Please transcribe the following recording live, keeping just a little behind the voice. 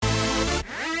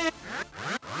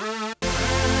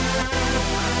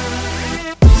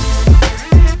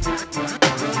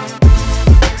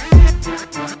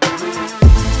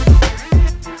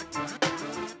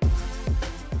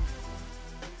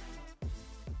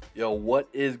Yo, what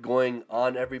is going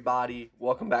on, everybody?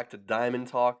 Welcome back to Diamond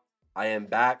Talk. I am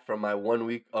back from my 1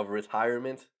 week of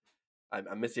retirement. I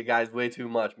miss you guys way too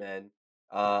much, man.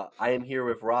 I am here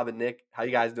with Rob and Nick. How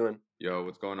you guys doing? Yo,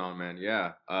 what's going on, man?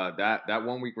 Yeah, that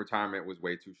 1 week retirement was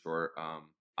way too short.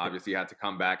 Obviously had to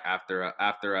come back after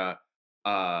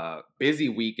a busy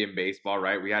week in baseball,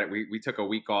 right? We took a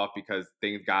week off because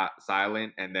things got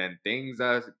silent, and then things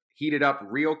heated up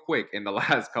real quick in the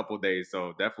last couple of days.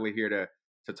 So definitely here to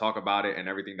talk about it and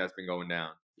everything that's been going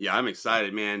down. Yeah, I'm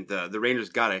excited, man. The Rangers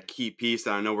got a key piece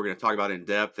that I know we're going to talk about in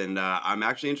depth, and I'm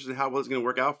actually interested in how well it's going to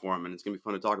work out for them, and it's going to be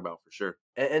fun to talk about for sure.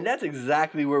 And that's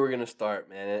exactly where we're gonna start,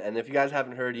 man. And if you guys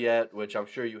haven't heard yet, which I'm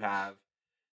sure you have,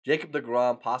 Jacob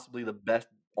DeGrom, possibly the best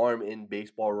arm in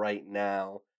baseball right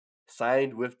now,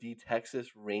 signed with the Texas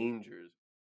Rangers.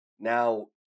 Now,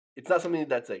 it's not something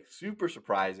that's like super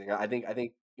surprising. I think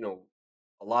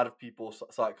a lot of people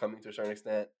saw it coming to a certain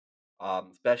extent,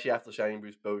 especially after signing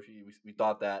Bruce Bochy. We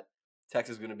thought that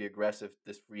Texas was going to be aggressive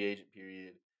this free agent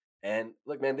period, and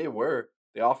look, man, they were.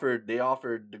 They offered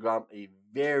Degrom a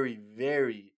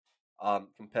very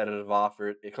competitive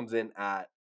offer. It comes in at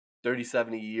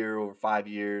 37 a year over 5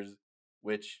 years,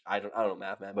 which I don't know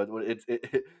math, man, but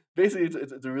basically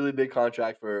it's a really big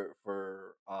contract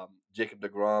for Jacob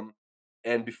Degrom.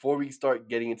 And before we start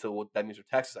getting into what that means for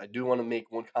Texas, I do want to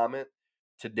make one comment.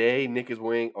 Today, Nick is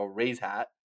wearing a Rays hat.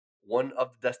 One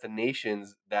of the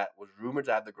destinations that was rumored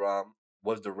to have Degrom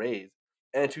was the Rays.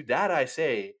 And to that I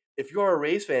say, if you're a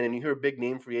Rays fan and you hear a big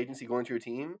name free agency going to your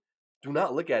team, do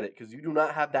not look at it because you do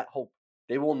not have that hope.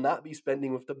 They will not be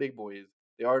spending with the big boys.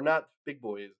 They are not big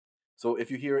boys. So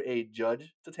if you hear a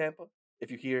Judge to Tampa,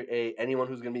 if you hear a anyone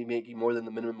who's going to be making more than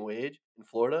the minimum wage in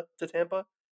Florida to Tampa,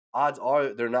 odds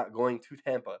are they're not going to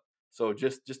Tampa. So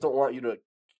just don't want you to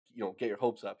get your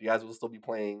hopes up. You guys will still be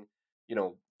playing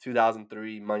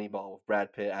 2003 Moneyball with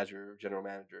Brad Pitt as your general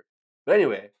manager. But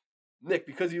anyway, Nick,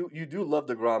 because you do love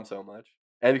Degrom so much,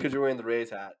 and because you're wearing the Rays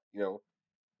hat,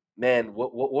 man,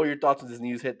 what were your thoughts when this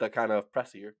news hit the kind of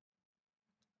press here?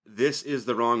 This is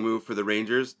the wrong move for the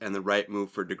Rangers and the right move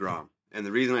for DeGrom. And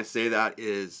the reason I say that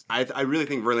is I really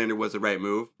think Verlander was the right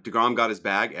move. DeGrom got his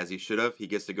bag as he should have. He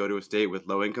gets to go to a state with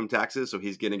low income taxes, so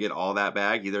he's going to get all that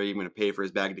bag. Either even going to pay for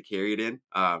his bag to carry it in.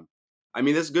 I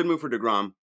mean, this is a good move for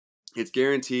DeGrom. It's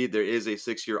guaranteed. There is a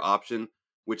 6-year option,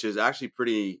 which is actually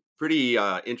pretty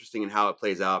interesting in how it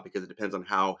plays out because it depends on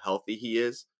how healthy he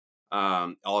is,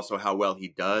 also how well he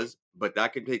does. But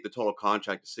that could take the total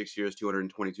contract to 6 years,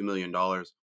 $222 million.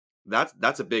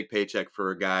 That's a big paycheck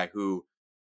for a guy who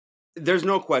there's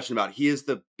no question about it. He is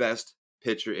the best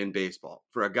pitcher in baseball.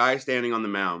 For a guy standing on the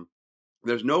mound,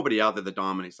 there's nobody out there that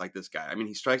dominates like this guy. I mean,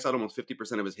 he strikes out almost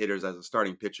 50% of his hitters as a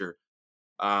starting pitcher.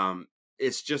 Um,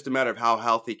 it's just a matter of how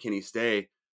healthy can he stay.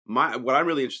 What I'm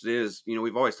really interested in is,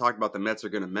 we've always talked about the Mets are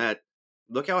going to Met.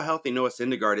 Look how healthy Noah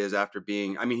Syndergaard is after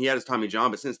being. I mean, he had his Tommy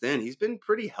John, but since then he's been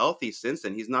pretty healthy. Since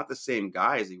then, he's not the same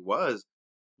guy as he was.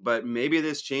 But maybe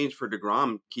this change for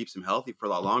DeGrom keeps him healthy for a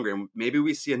lot longer. And maybe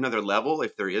we see another level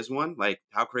if there is one. Like,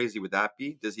 how crazy would that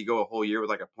be? Does he go a whole year with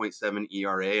like a .7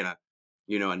 ERA and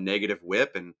a negative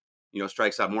whip and,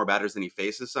 strikes out more batters than he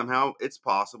faces somehow? It's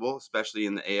possible, especially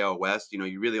in the AL West.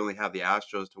 You really only have the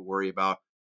Astros to worry about.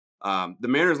 The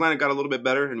Mariners lineup got a little bit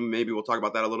better, and maybe we'll talk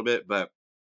about that a little bit, but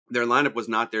their lineup was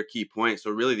not their key point. So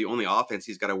really the only offense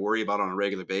he's got to worry about on a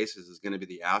regular basis is going to be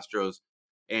the Astros.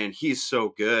 And he's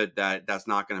so good that that's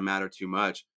not going to matter too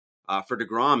much. For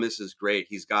DeGrom, this is great.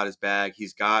 He's got his bag.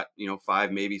 He's got,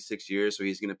 5, maybe 6 years. So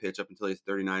he's going to pitch up until he's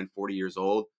 39, 40 years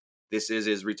old. This is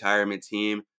his retirement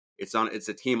team. It's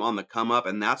a team on the come up.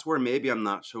 And that's where maybe I'm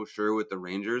not so sure with the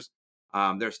Rangers.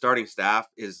 Their starting staff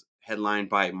is headlined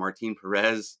by Martin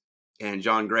Perez and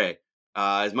John Gray.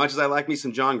 As much as I like me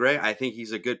some John Gray, I think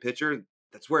he's a good pitcher.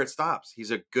 That's where it stops.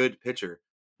 He's a good pitcher.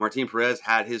 Martin Perez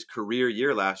had his career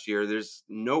year last year. There's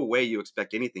no way you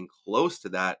expect anything close to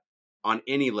that on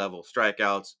any level.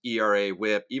 Strikeouts, ERA,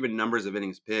 whip, even numbers of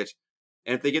innings pitched.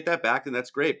 And if they get that back, then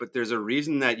that's great. But there's a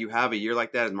reason that you have a year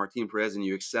like that as Martin Perez and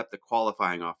you accept the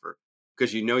qualifying offer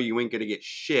because you know you ain't going to get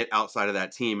shit outside of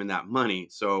that team and that money.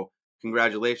 So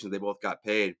congratulations, they both got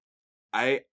paid.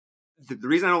 I the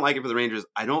reason I don't like it for the Rangers,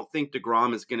 I don't think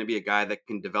DeGrom is going to be a guy that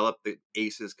can develop the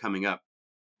aces coming up.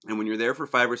 And when you're there for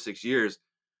 5 or 6 years,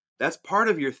 that's part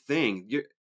of your thing.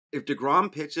 If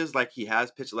DeGrom pitches like he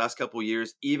has pitched the last couple of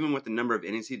years, even with the number of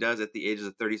innings he does at the ages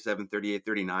of 37, 38,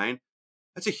 39,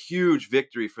 that's a huge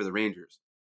victory for the Rangers.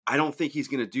 I don't think he's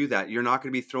going to do that. You're not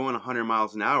going to be throwing 100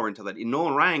 miles an hour until that.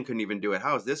 Nolan Ryan couldn't even do it.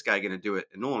 How is this guy going to do it?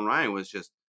 And Nolan Ryan was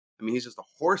just, he's just a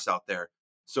horse out there.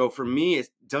 So for me, it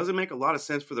doesn't make a lot of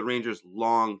sense for the Rangers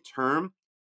long term.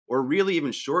 or really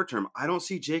even short term, I don't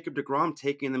see Jacob DeGrom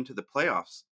taking them to the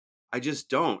playoffs. I just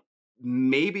don't.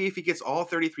 Maybe if he gets all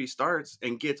 33 starts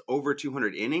and gets over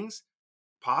 200 innings,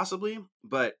 possibly,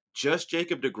 but just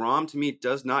Jacob DeGrom to me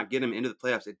does not get him into the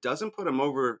playoffs. It doesn't put him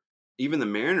over even the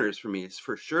Mariners for me. It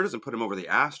for sure doesn't put him over the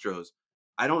Astros.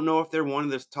 I don't know if they're one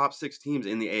of the top 6 teams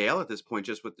in the AL at this point,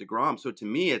 just with DeGrom. So to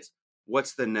me, it's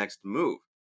what's the next move?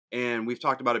 And we've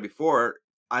talked about it before.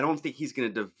 I don't think he's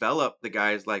going to develop the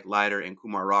guys like Leiter and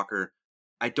Kumar Rocker.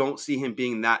 I don't see him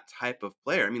being that type of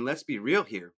player. I mean, let's be real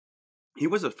here. He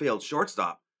was a failed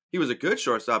shortstop. He was a good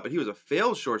shortstop, but he was a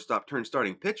failed shortstop turned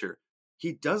starting pitcher.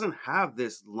 He doesn't have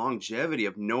this longevity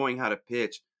of knowing how to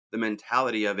pitch, the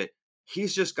mentality of it.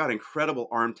 He's just got incredible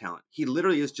arm talent. He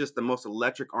literally is just the most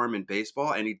electric arm in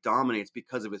baseball, and he dominates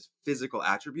because of his physical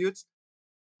attributes.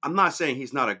 I'm not saying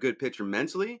he's not a good pitcher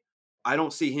mentally. I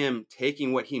don't see him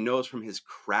taking what he knows from his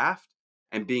craft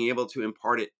and being able to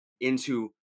impart it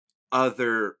into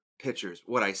other pitchers.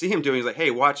 What I see him doing is like,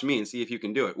 hey, watch me and see if you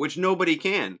can do it, which nobody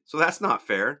can. So that's not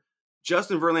fair.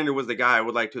 Justin Verlander was the guy I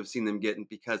would like to have seen them getting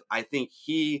because I think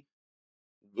he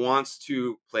wants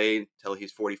to play until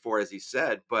he's 44, as he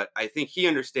said. But I think he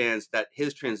understands that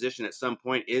his transition at some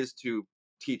point is to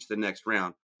teach the next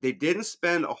round. They didn't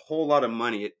spend a whole lot of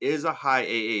money. It is a high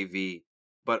AAV,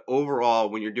 but overall,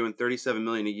 when you're doing 37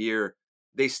 million a year,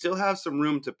 they still have some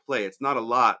room to play. It's not a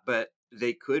lot, but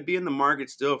they could be in the market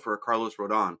still for a Carlos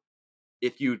Rodon.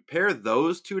 If you pair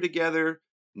those two together,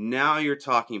 now you're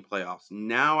talking playoffs.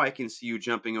 Now I can see you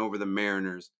jumping over the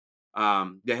Mariners.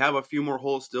 They have a few more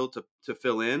holes still to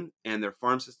fill in, and their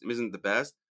farm system isn't the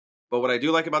best. But what I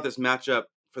do like about this matchup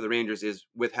for the Rangers is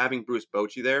with having Bruce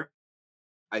Bochy there,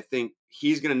 I think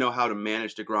he's going to know how to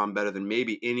manage DeGrom better than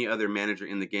maybe any other manager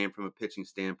in the game from a pitching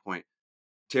standpoint.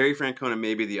 Terry Francona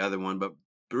may be the other one, but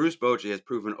Bruce Bochy has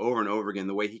proven over and over again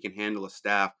the way he can handle a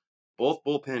staff, both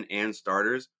bullpen and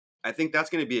starters. I think that's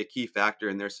going to be a key factor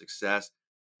in their success.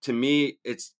 To me,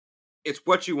 it's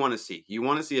what you want to see. You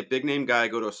want to see a big name guy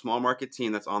go to a small market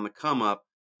team that's on the come up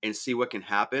and see what can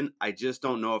happen. I just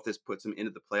don't know if this puts him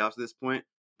into the playoffs at this point,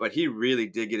 but he really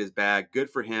did get his bag. Good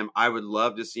for him. I would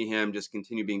love to see him just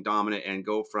continue being dominant and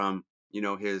go from,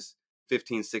 his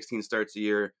 15, 16 starts a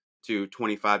year to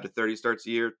 25 to 30 starts a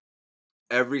year.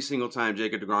 Every single time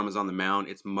Jacob DeGrom is on the mound,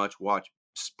 it's much watch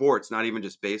sports, not even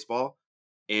just baseball.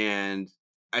 And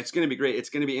it's going to be great. It's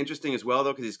going to be interesting as well,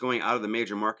 though, because he's going out of the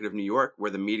major market of New York,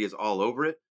 where the media is all over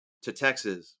it, to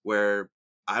Texas, where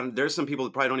there's some people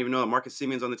that probably don't even know that Marcus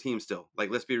Simeon's on the team still. Like,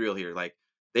 let's be real here. Like,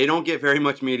 they don't get very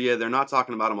much media. They're not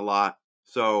talking about him a lot.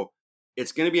 So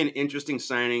it's going to be an interesting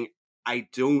signing.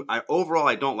 Overall,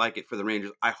 I don't like it for the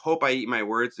Rangers. I hope I eat my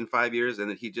words in 5 years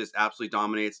and that he just absolutely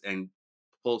dominates and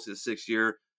pulls his 6th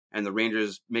year and the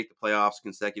Rangers make the playoffs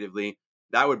consecutively.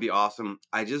 That would be awesome.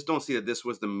 I just don't see that this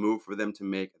was the move for them to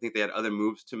make. I think they had other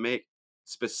moves to make,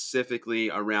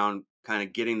 specifically around kind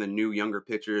of getting the new younger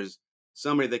pitchers,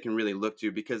 somebody they can really look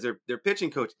to, because their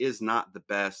pitching coach is not the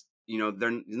best.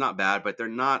 They're not bad, but they're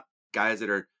not guys that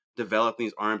are developing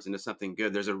these arms into something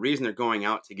good. There's a reason they're going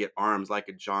out to get arms like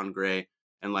a John Gray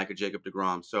and like a Jacob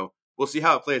DeGrom. So we'll see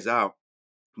how it plays out.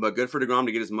 But good for DeGrom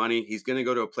to get his money. He's going to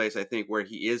go to a place, I think, where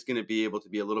he is going to be able to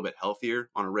be a little bit healthier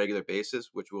on a regular basis,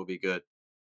 which will be good.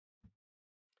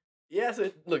 Yeah,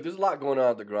 so look, there's a lot going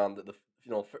on with DeGrom.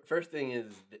 First thing is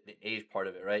the age part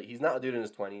of it, right? He's not a dude in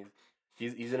his 20s.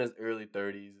 He's in his early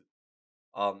 30s.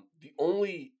 I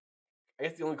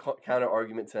guess the only counter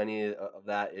argument to any of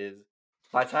that is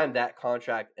by the time that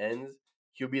contract ends,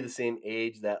 he'll be the same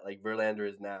age that like Verlander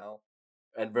is now,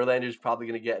 and Verlander is probably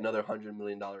going to get another $100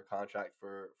 million contract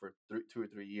for 2 or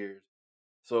 3 years.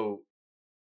 So,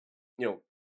 you know,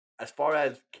 as far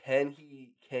as can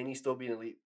he still be an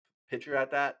elite pitcher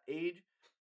at that age?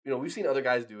 We've seen other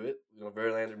guys do it.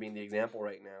 Verlander being the example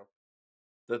right now.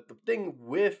 The thing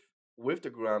with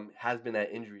DeGrom has been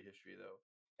that injury history though,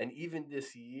 and even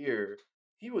this year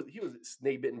he was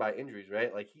snake bitten by injuries,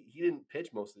 right? Like he didn't pitch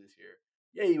most of this year.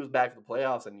 Yeah, he was back for the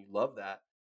playoffs, and you love that.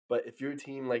 But if you're a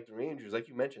team like the Rangers, like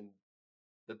you mentioned,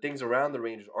 the things around the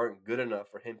Rangers aren't good enough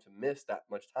for him to miss that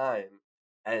much time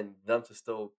and them to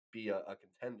still be a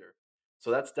contender.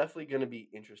 So that's definitely going to be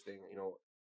interesting.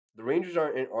 The Rangers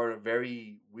are in a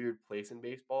very weird place in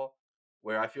baseball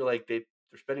where I feel like they're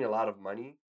spending a lot of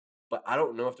money, but I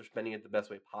don't know if they're spending it the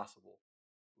best way possible.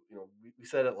 We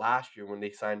said it last year when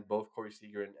they signed both Corey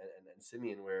Seager and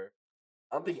Simeon, where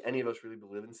I don't think any of us really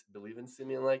believe in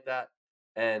Simeon like that.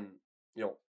 And you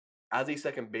know, as a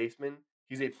second baseman,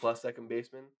 he's a plus second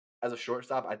baseman. As a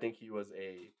shortstop, I think he was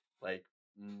a like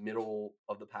middle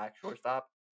of the pack shortstop.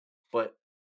 But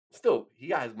still, he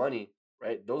got his money,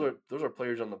 right? Those are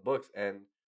players on the books, and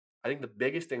I think the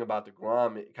biggest thing about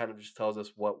DeGrom, it kind of just tells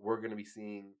us what we're going to be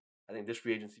seeing, I think, this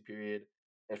free agency period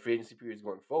and free agency periods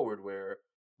going forward, where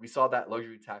we saw that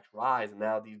luxury tax rise, and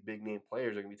now these big name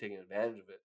players are going to be taking advantage of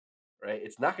it, right?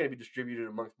 It's not going to be distributed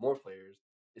amongst more players.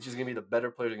 It's just going to be the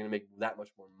better players are going to make that much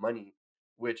more money,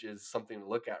 which is something to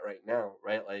look at right now,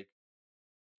 right? Like,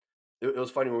 it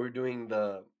was funny when we were doing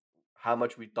the how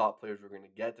much we thought players were going to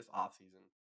get this offseason.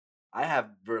 I have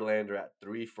Verlander at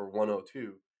 3 for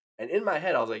 102. And in my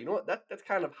head, I was like, you know what? That's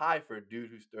kind of high for a dude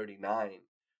who's 39, right?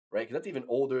 Because that's even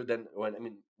older than when, I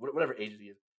mean, whatever age he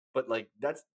is. But like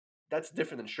that's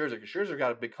different than Scherzer. Because Scherzer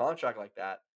got a big contract like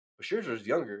that, but Scherzer is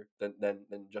younger than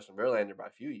Justin Verlander by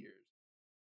a few years.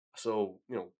 So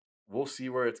we'll see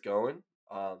where it's going.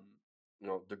 Um,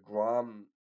 Degrom,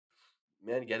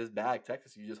 man, get his bag,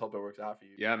 Texas. You just hope it works out for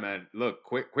you. Yeah, man. Look,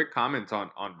 quick comments on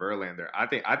Verlander. I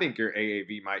think your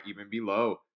AAV might even be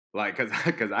low. Like, cause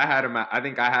I had him at, I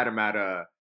think I had him at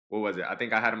what was it? I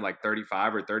think I had him like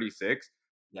 35 or 36.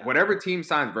 Yeah. Whatever team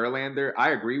signs Verlander, I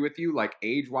agree with you. Like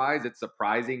age wise, it's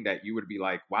surprising that you would be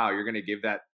like, wow, you're gonna give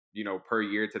that, per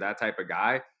year to that type of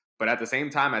guy. But at the same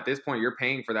time, at this point, you're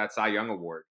paying for that Cy Young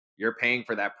award. You're paying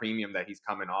for that premium that he's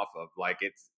coming off of. Like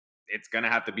it's gonna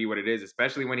have to be what it is,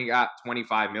 especially when he got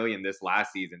 $25 million this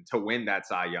last season to win that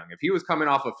Cy Young. If he was coming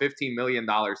off a $15 million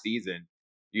season,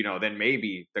 then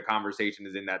maybe the conversation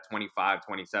is in that 25,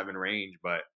 27 range.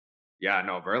 But yeah,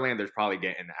 no, Verlander's probably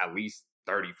getting at least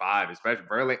 35, especially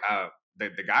the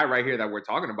guy right here that we're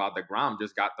talking about, DeGrom,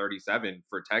 just got 37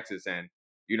 for Texas. And,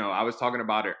 I was talking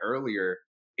about it earlier.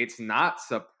 It's not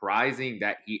surprising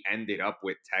that he ended up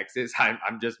with Texas.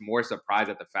 I'm just more surprised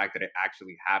at the fact that it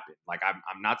actually happened. Like,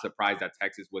 I'm not surprised that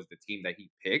Texas was the team that he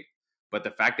picked, but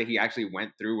the fact that he actually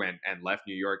went through and left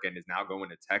New York and is now going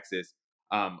to Texas,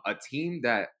 a team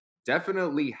that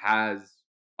definitely has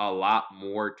a lot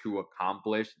more to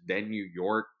accomplish than New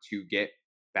York to get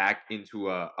back into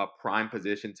a prime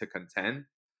position to contend.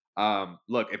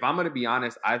 Look, if I'm going to be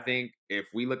honest, I think if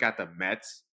we look at the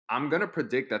Mets, I'm going to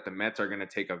predict that the Mets are going to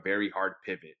take a very hard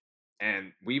pivot.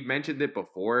 And we've mentioned it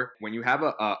before. When you have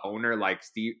a owner like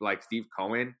Steve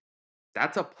Cohen,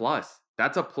 that's a plus.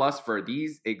 That's a plus for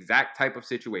these exact type of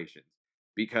situations.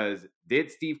 Because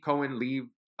did Steve Cohen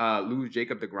lose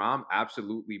Jacob deGrom?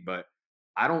 Absolutely, but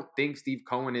I don't think Steve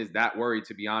Cohen is that worried,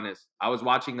 to be honest. I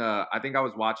think I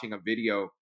was watching a video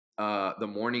the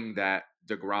morning that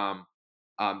deGrom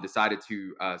decided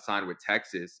to sign with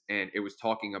Texas, and it was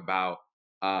talking about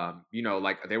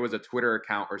like there was a Twitter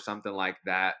account or something like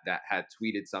that that had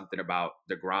tweeted something about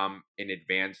deGrom in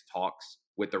advanced talks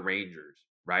with the Rangers,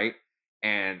 right?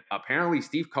 And apparently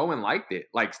Steve Cohen liked it.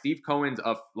 Like Steve Cohen's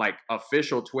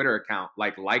official Twitter account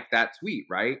liked that tweet,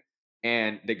 right?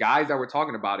 And the guys that were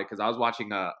talking about it, because I was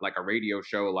watching a radio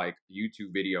show, like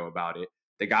YouTube video about it.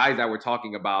 The guys that were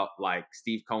talking about like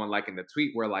Steve Cohen liking the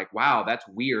tweet were like, wow, that's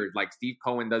weird. Like Steve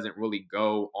Cohen doesn't really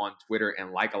go on Twitter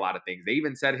and like a lot of things. They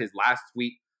even said his last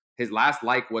tweet, his last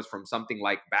like was from something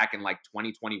like back in like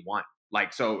 2021.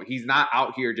 Like, so he's not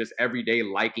out here just every day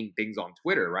liking things on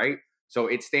Twitter, right? So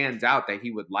it stands out that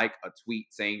he would like a tweet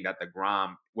saying that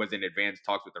deGrom was in advanced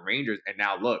talks with the Rangers. And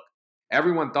now look,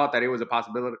 everyone thought that it was a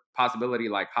possibility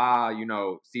like,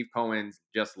 Steve Cohen's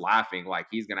just laughing, like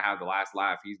he's going to have the last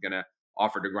laugh. He's going to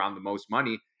offer deGrom the most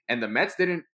money. And the Mets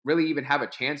didn't really even have a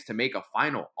chance to make a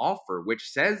final offer, which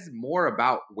says more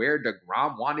about where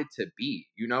deGrom wanted to be.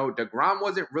 deGrom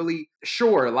wasn't really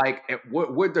sure. Like,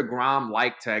 would deGrom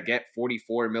like to get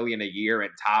 $44 million a year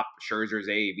and top Scherzer's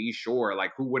AAV? Sure.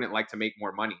 Like, who wouldn't like to make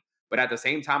more money? But at the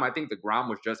same time, I think deGrom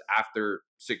was just after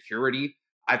security.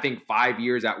 I think 5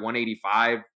 years at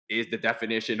 185 is the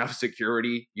definition of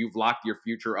security. You've locked your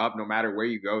future up no matter where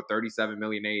you go. 37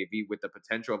 million AAV with the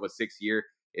potential of a 6-year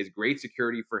is great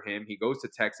security for him. He goes to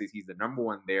Texas. He's the number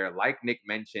one there. Like Nick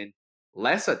mentioned,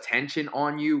 less attention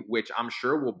on you, which I'm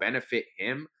sure will benefit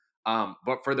him.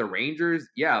 But for the Rangers,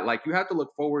 yeah, like you have to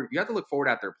look forward. You have to look forward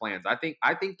at their plans. I think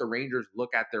the Rangers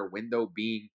look at their window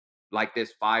being like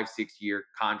this 5-6 year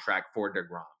contract for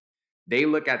deGrom. They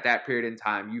look at that period in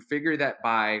time. You figure that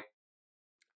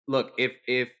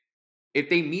if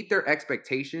they meet their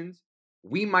expectations,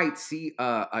 we might see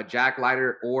a Jack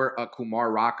Leiter or a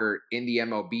Kumar Rocker in the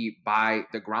MLB by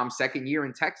deGrom's second year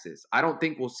in Texas. I don't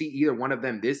think we'll see either one of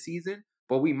them this season,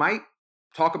 but we might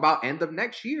talk about end of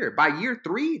next year. By year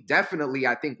 3, definitely,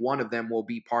 I think one of them will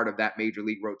be part of that major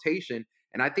league rotation.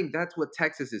 And I think that's what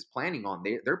Texas is planning on.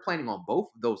 They're planning on both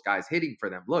of those guys hitting for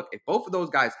them. Look, if both of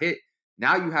those guys hit,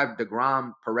 now you have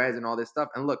deGrom, Perez, and all this stuff.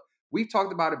 And look, we've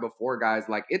talked about it before, guys.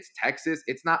 Like, it's Texas.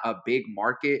 It's not a big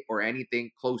market or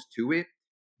anything close to it,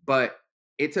 but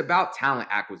it's about talent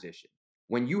acquisition.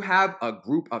 when you have a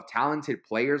group of talented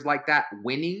players like that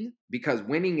winning, because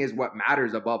winning is what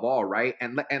matters above all, right?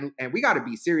 And we got to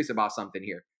be serious about something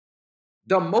here.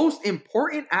 The most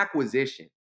important acquisition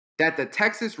that the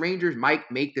Texas Rangers might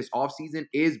make this offseason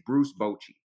is Bruce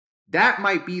Bochy. That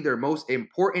might be their most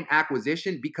important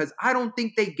acquisition because I don't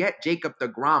think they get Jacob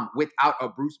deGrom without a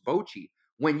Bruce Bochy.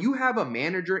 When you have a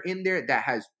manager in there that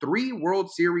has 3 World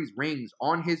Series rings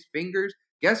on his fingers,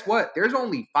 guess what? There's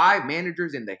only 5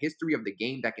 managers in the history of the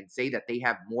game that can say that they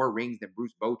have more rings than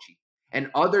Bruce Bochy.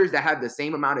 And others that have the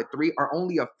same amount of 3 are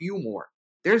only a few more.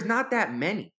 There's not that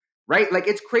many. Right? Like,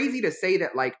 it's crazy to say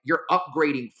that, like, you're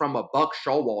upgrading from a Buck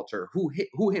Showalter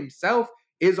who himself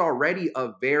is already a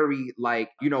very, like,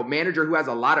 manager who has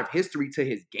a lot of history to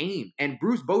his game. And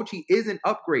Bruce Bochy is an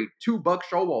upgrade to Buck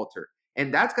Showalter.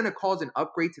 And that's going to cause an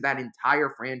upgrade to that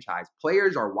entire franchise.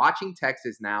 Players are watching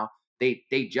Texas now.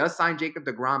 They just signed Jacob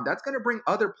deGrom. That's going to bring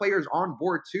other players on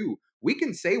board too. We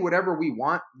can say whatever we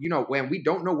want, when we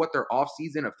don't know what their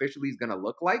offseason officially is going to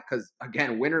look like, because,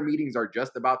 again, winter meetings are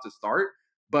just about to start.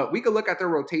 But we could look at their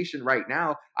rotation right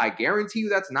now. I guarantee you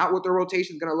that's not what their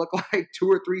rotation is going to look like 2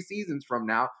 or 3 seasons from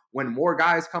now when more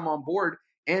guys come on board.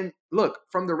 And look,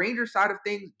 from the Rangers side of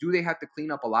things, do they have to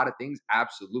clean up a lot of things?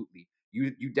 Absolutely.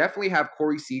 You definitely have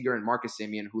Corey Seager and Marcus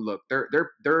Semien who, look,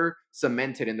 they're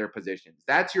cemented in their positions.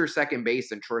 That's your second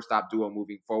base and shortstop duo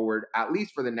moving forward, at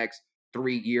least for the next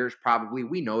 3 years probably.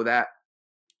 We know that.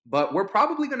 But we're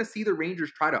probably going to see the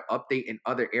Rangers try to update in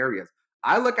other areas.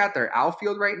 I look at their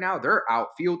outfield right now. Their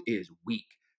outfield is weak.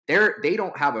 They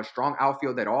don't have a strong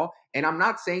outfield at all. And I'm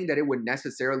not saying that it would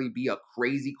necessarily be a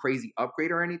crazy, crazy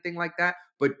upgrade or anything like that.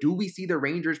 But do we see the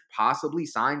Rangers possibly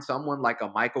sign someone like a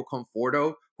Michael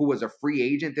Conforto, who was a free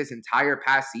agent this entire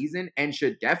past season and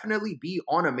should definitely be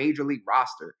on a major league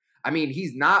roster? I mean,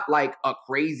 he's not like a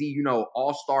crazy,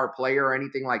 all-star player or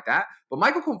anything like that. But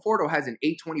Michael Conforto has an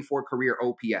 824 career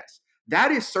OPS.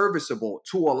 That is serviceable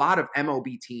to a lot of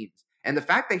MLB teams. And the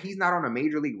fact that he's not on a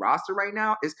major league roster right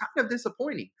now is kind of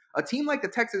disappointing. A team like the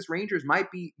Texas Rangers might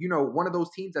be, one of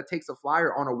those teams that takes a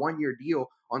flyer on a 1-year deal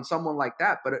on someone like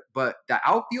that. But the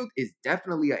outfield is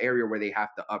definitely an area where they have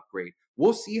to upgrade.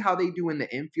 We'll see how they do in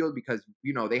the infield because,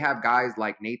 they have guys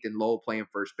like Nathan Lowe playing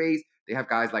first base. They have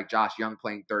guys like Josh Young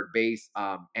playing third base,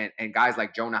 and guys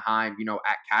like Jonah Heim,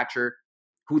 at catcher,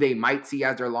 who they might see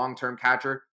as their long-term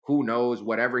catcher. Who knows,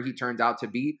 whatever he turns out to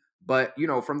be. But,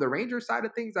 from the Rangers side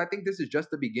of things, I think this is just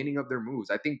the beginning of their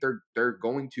moves. I think they're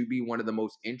going to be one of the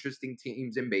most interesting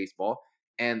teams in baseball.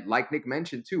 And like Nick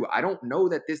mentioned too, I don't know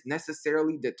that this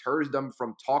necessarily deters them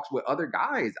from talks with other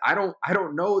guys. I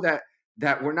don't know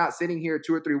that we're not sitting here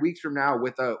 2 or 3 weeks from now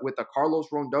with a Carlos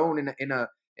Rondon in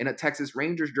a Texas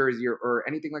Rangers jersey or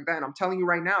anything like that. And I'm telling you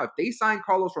right now, if they sign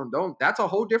Carlos Rondon, that's a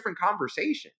whole different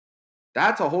conversation.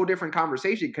 That's a whole different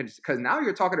conversation because now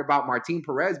you're talking about Martin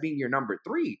Perez being your number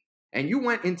 3. And you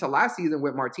went into last season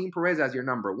with Martin Perez as your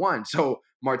number 1. So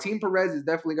Martin Perez is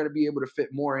definitely going to be able to fit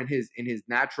more in his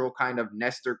natural kind of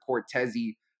Nestor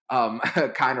Cortez-y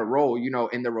kind of role,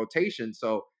 in the rotation.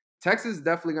 So Texas is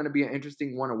definitely going to be an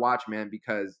interesting one to watch, man,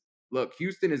 because look,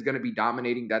 Houston is going to be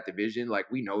dominating that division. Like,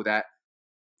 we know that.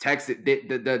 Texas,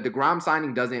 the deGrom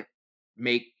signing doesn't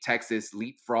make Texas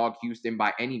leapfrog Houston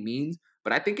by any means,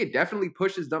 but I think it definitely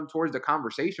pushes them towards the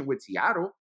conversation with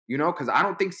Seattle, because I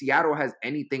don't think Seattle has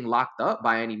anything locked up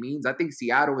by any means. I think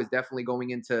Seattle is definitely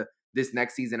going into this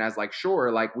next season as like, sure,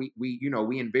 like we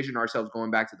envision ourselves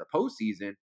going back to the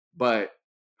postseason, but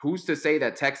who's to say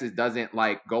that Texas doesn't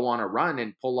like go on a run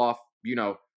and pull off,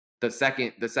 the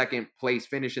second place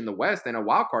finish in the West and a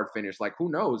wild card finish? Like, who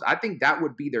knows? I think that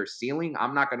would be their ceiling.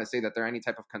 I'm not going to say that they're any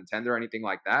type of contender or anything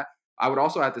like that. I would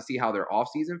also have to see how their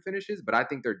offseason finishes, but I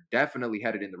think they're definitely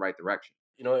headed in the right direction.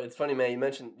 It's funny, man. You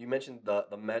mentioned the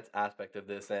Mets aspect of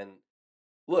this, and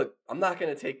look, I'm not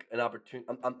gonna take an opportunity.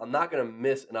 I'm not gonna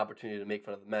miss an opportunity to make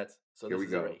fun of the Mets. So Here this we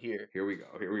is it go. right here. Here we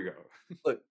go.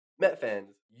 Look, Met fans,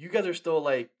 you guys are still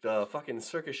like the fucking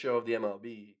circus show of the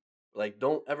MLB. Like,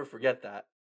 don't ever forget that.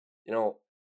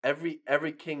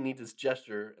 Every king needs his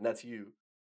gesture, and that's you.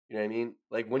 You know what I mean?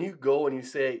 Like, when you go and you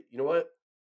say, you know what?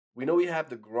 We know we have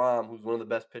deGrom, who's one of the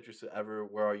best pitchers to ever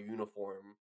wear our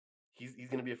uniform. He's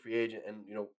going to be a free agent, and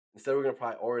instead we're going to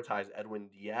prioritize Edwin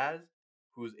Diaz,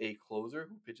 who's a closer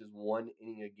who pitches 1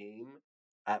 inning a game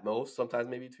at most, sometimes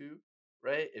maybe 2.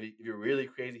 Right? If you're really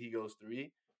crazy, he goes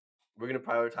 3. We're going to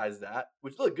prioritize that.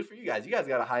 Which, look, good for you guys. You guys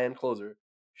got a high end closer.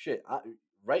 Shit,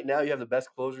 right now you have the best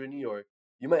closer in New York.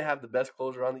 You might have the best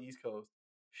closer on the East Coast.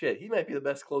 Shit, he might be the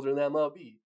best closer in the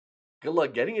MLB. Good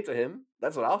luck getting it to him.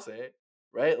 That's what I'll say.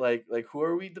 Right? Like who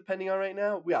are we depending on right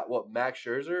now? We got Max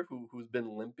Scherzer, who's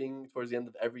been limping towards the end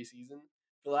of every season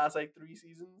for the last like 3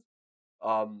 seasons.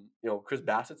 Chris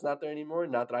Bassett's not there anymore.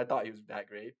 Not that I thought he was that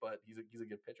great, but he's a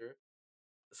good pitcher.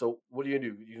 So what are you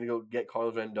gonna do? You gonna go get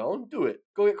Carlos Rendon? Do it.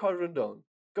 Go get Carlos Rendon.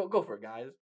 Go for it, guys.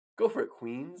 Go for it,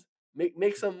 Queens.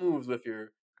 Make some moves with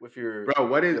your Bro,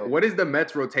 what is the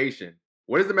Mets rotation?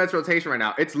 What is the Mets rotation right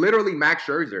now? It's literally Max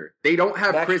Scherzer. They don't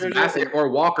have Max Chris Scherzer Bassett and- or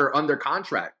Walker under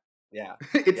contract. yeah.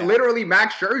 It's Yeah. literally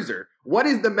Max Scherzer. What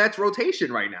is the Mets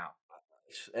rotation right now?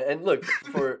 And look,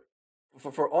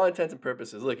 for all intents and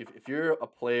purposes, look, if you're a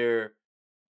player,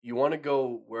 you want to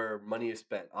go where money is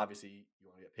spent. Obviously, you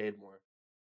want to get paid more,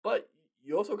 but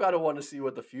you also got to want to see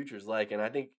what the future's like. And I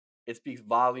think it speaks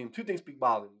volume. Two things speak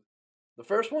volume. The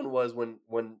first one was when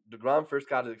DeGrom first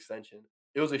got his extension.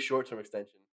 It was a short term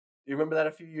extension. You remember that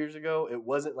a few years ago? It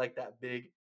wasn't like that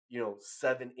big,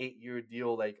 7-8 year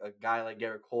deal like a guy like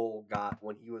Garrett Cole got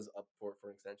when he was up for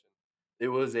an extension. It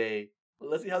was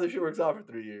let's see how this shit works out for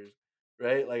 3 years,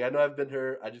 right? Like I know I've been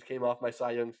hurt. I just came off my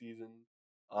Cy Young season.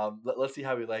 Let's see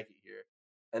how we like it here.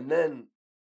 And then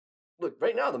look,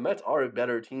 right now the Mets are a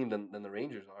better team than the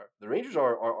Rangers are. The Rangers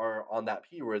are on that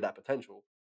P where that potential.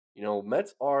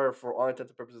 Mets are for all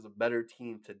intents and purposes a better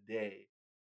team today.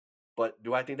 But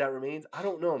do I think that remains? I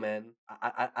don't know, man.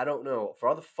 I don't know. For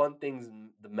all the fun things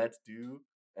the Mets do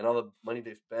and all the money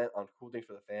they spent on cool things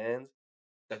for the fans,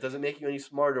 that doesn't make you any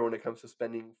smarter when it comes to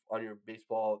spending on your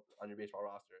baseball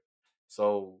roster.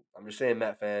 So I'm just saying,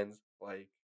 Met fans, like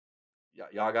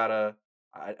y'all gotta.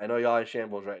 I know y'all in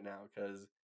shambles right now because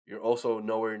you're also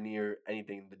nowhere near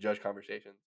anything the judge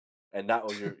conversation, and that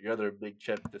was your other big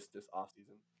chip this off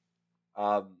season.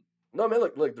 No man,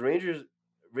 look, the Rangers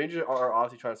are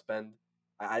obviously trying to spend.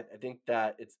 I think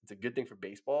that it's a good thing for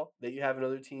baseball that you have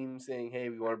another team saying, hey,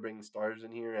 we want to bring stars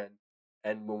in here,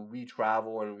 and when we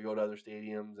travel and we go to other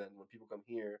stadiums and when people come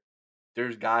here,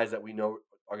 there's guys that we know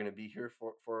are going to be here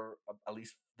for at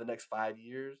least the next 5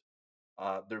 years.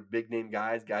 They're big name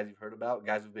guys you've heard about,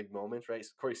 guys with big moments, right?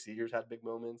 Corey Seager's had big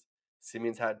moments.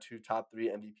 Simeon's had two top three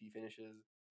MVP finishes.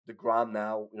 DeGrom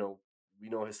now, we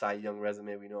know his Cy Young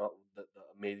resume. We know the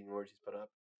amazing awards he's put up.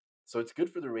 So it's good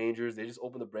for the Rangers. They just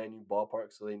opened a brand new ballpark,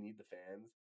 so they need the fans.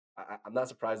 I'm not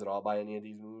surprised at all by any of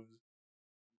these moves.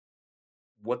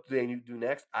 What do they do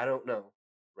next? I don't know.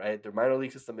 Right, their minor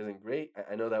league system isn't great.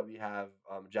 I know that we have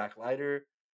Jack Leiter,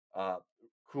 uh,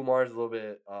 Kumar's a little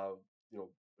bit,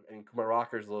 Kumar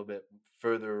Rocker's a little bit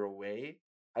further away.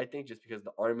 I think just because of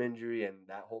the arm injury and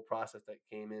that whole process that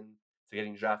came in to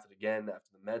getting drafted again after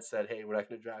the Mets said, "Hey, we're not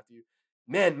going to draft you."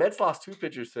 Man, Mets lost two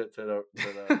pitchers to the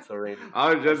Rangers.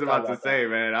 I was just just thought about to about that. say,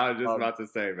 man. I was just Um, about to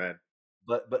say, man.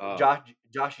 but Uh,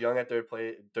 Josh Young at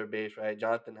third base, right?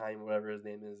 Jonathan Heim, whatever his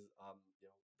name is,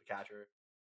 the catcher.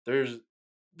 There's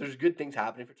there's good things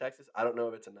happening for Texas. I don't know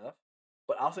if it's enough,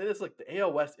 but I'll say this: like the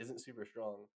AL West isn't super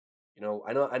strong. I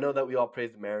know that we all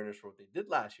praise the Mariners for what they did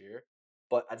last year,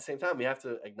 but at the same time, we have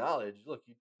to acknowledge: look,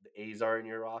 the A's are in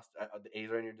your roster. The A's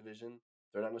are in your division.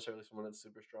 They're not necessarily someone that's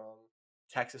super strong.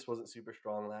 Texas wasn't super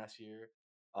strong last year.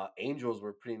 Angels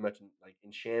were pretty much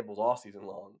in shambles all season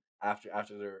long after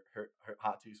their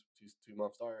hot two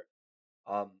month start.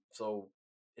 So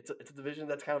it's a division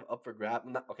that's kind of up for grab.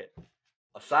 Not okay.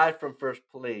 Aside from first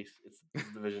place, it's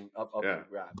a division up yeah. for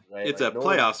grabs, right? It's Like a no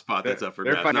one, playoff spot that's up for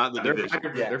They're grabs, fighting. not the They're division.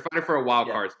 fighting. yeah, They're fighting for a wild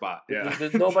yeah. card spot. Yeah.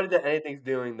 There's nobody that anything's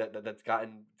doing that's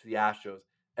gotten to the Astros,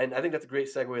 and I think that's a great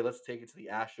segue. Let's take it to the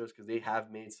Astros because they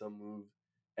have made some moves,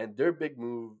 and their big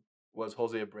move was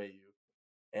Jose Abreu,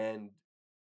 and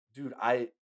dude,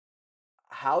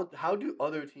 how do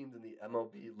other teams in the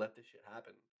MLB let this shit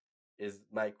happen? Is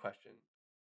my question,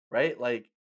 right? Like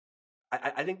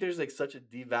I think there's like such a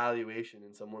devaluation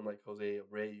in someone like Jose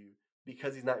Abreu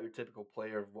because he's not your typical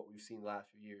player of what we've seen the last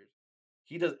few years.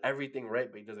 He does everything right,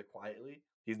 but he does it quietly.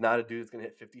 He's not a dude that's gonna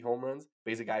hit 50 home runs,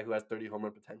 but he's a guy who has 30 home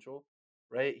run potential,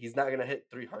 right? He's not gonna hit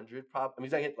 300. He's not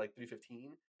gonna hit like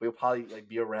 315, but he'll probably like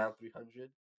be around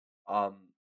 300. Um,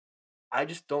 I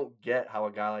just don't get how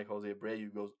a guy like Jose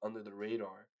Abreu goes under the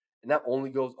radar, and not only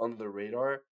goes under the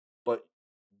radar, but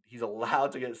he's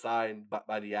allowed to get signed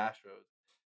by the Astros.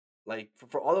 Like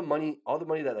for all the money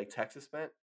that like Texas spent,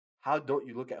 how don't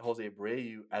you look at Jose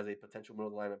Abreu as a potential middle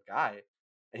of the lineup guy?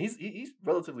 And he's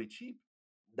relatively cheap.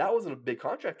 That wasn't a big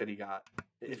contract that he got.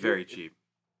 It's If you're very cheap.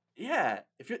 yeah,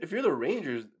 if you're the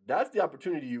Rangers, that's the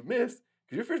opportunity you've missed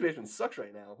because your first baseman sucks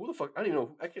right now. Who the fuck? I don't even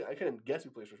know. I can't guess who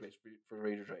plays first base for the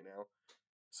Rangers right now.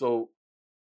 So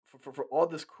for all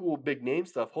this cool big name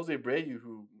stuff, Jose Abreu,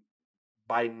 who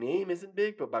by name isn't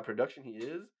big, but by production he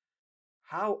is.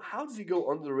 How does he go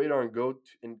under the radar and go to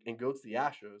the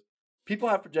Astros? People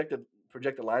have projected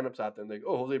lineups out there and like,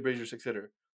 oh, Jose Abreu's your six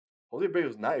hitter. Jose Abreu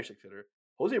is not your six hitter.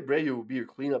 Jose Abreu will be your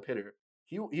cleanup hitter.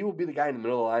 He will be the guy in the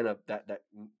middle of the lineup that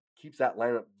keeps that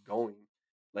lineup going.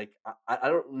 Like I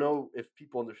don't know if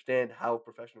people understand how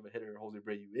professional of a hitter Jose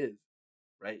Abreu is,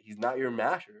 right? He's not your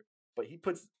masher, but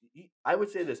I would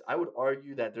say this. I would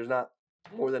argue that there's not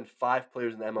more than 5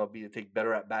 players in the MLB to take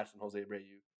better at bats than Jose Abreu,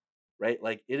 right?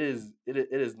 Like it is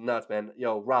nuts, man.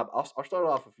 Yo, Rob, I'll start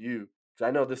off with you because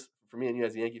I know this for me and you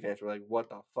as Yankee fans. We're like, what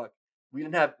the fuck? We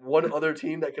didn't have one other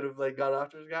team that could have like gone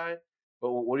after this guy.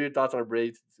 But what are your thoughts on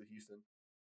Abreu to Houston?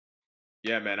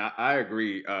 Yeah, man, I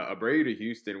agree. Abreu to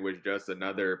Houston was just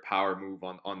another power move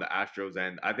on the Astros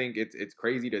end. I think it's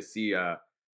crazy to see.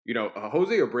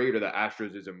 Jose Abreu to the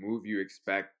Astros is a move you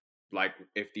expect. Like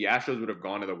if the Astros would have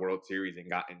gone to the World Series and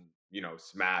gotten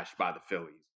smashed by the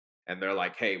Phillies, and they're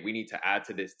like, hey, we need to add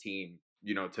to this team,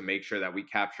 to make sure that we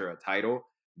capture a title.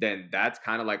 Then that's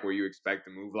kind of like where you expect a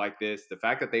move like this. The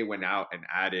fact that they went out and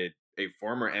added a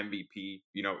former MVP,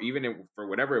 for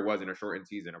whatever it was in a shortened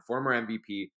season, a former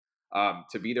MVP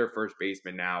to be their first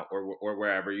baseman now, or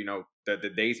wherever. The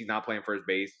days he's not playing first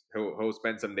base, he'll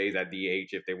spend some days at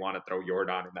DH if they want to throw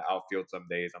Jordan in the outfield. Some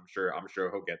days, I'm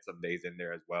sure he'll get some days in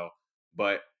there as well.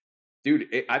 But dude,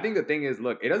 I think the thing is,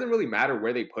 look, it doesn't really matter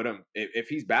where they put him. If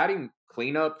he's batting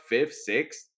cleanup, fifth,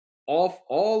 sixth,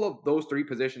 all of those 3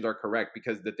 positions are correct,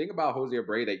 because the thing about Jose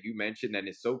Abreu that you mentioned that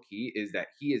is so key is that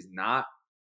he is not.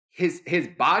 His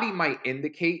body might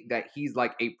indicate that he's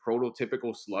like a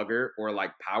prototypical slugger or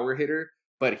like power hitter,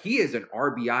 but he is an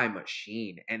RBI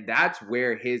machine, and that's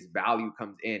where his value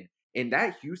comes in. In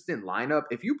that Houston lineup,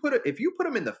 if you put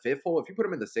him in the 5th hole, if you put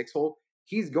him in the 6th hole,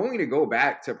 he's going to go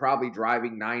back to probably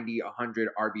driving 90, 100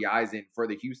 RBIs in for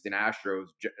the Houston Astros.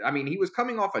 I mean, he was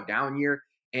coming off a down year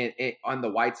and on the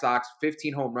White Sox,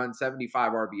 15 home runs,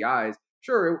 75 RBIs.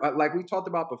 Sure, like we talked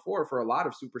about before, for a lot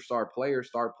of star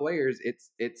players,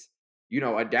 it's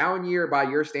a down year by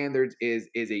your standards is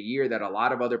a year that a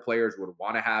lot of other players would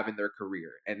want to have in their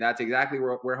career, and that's exactly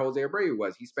where Jose Abreu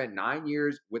was. He spent 9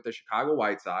 years with the Chicago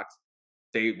White Sox.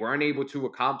 They weren't able to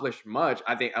accomplish much.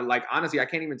 I think, like, honestly, I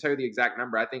can't even tell you the exact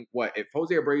number. I think if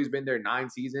Jose Abreu's been there 9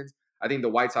 seasons, I think the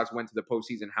White Sox went to the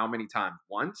postseason how many times?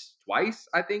 Once, twice,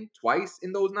 I think, twice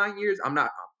in those 9 years. I'm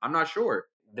not sure.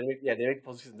 They make the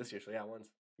postseason this year, so yeah, once.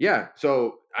 Yeah,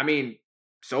 so I mean,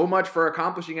 so much for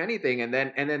accomplishing anything, and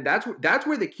then that's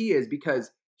where the key is,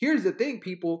 because here's the thing,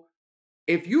 people: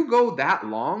 if you go that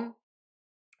long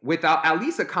without at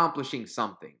least accomplishing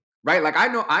something, right? Like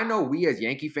I know we as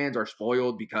Yankee fans are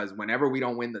spoiled because whenever we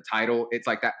don't win the title, it's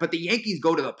like that. But the Yankees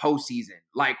go to the postseason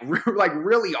like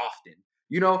really often.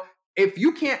 If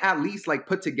you can't at least like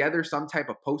put together some type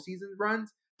of postseason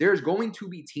runs, there's going to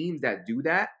be teams that do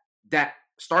that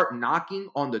start knocking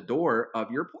on the door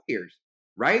of your players,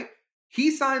 right?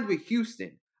 He signed with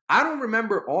Houston. I don't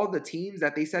remember all the teams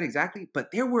that they said exactly,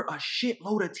 but there were a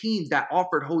shitload of teams that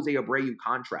offered Jose Abreu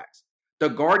contracts. The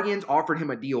Guardians offered him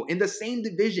a deal in the same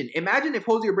division. Imagine if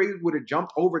Jose Abreu would have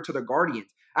jumped over to the Guardians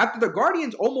after the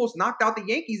Guardians almost knocked out the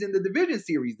Yankees in the division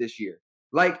series this year.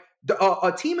 Like,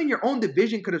 a team in your own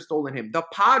division could have stolen him. The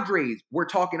Padres were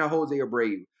talking to Jose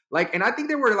Abreu. Like, and I think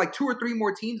there were like 2 or 3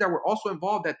 more teams that were also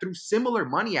involved that threw similar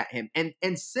money at him and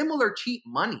similar cheap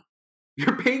money.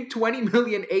 You're paying $20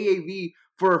 million AAV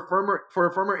for a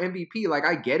former MVP. Like,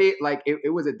 I get it. Like,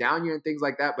 it was a down year and things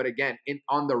like that. But again,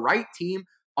 on the right team,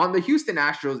 on the Houston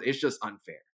Astros, it's just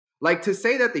unfair. Like, to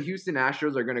say that the Houston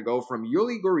Astros are going to go from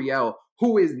Yuli Gurriel,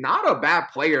 who is not a bad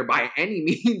player by any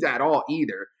means at all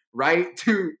either, right?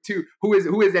 To who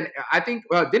is an, I think,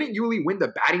 didn't Yuli win the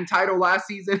batting title last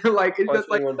season? Like, it's just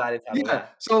like, yeah.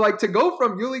 So like, to go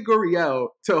from Yuli Gurriel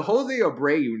to Jose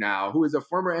Abreu now, who is a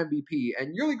former MVP,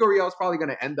 and Yuli Gurriel is probably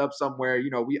going to end up somewhere.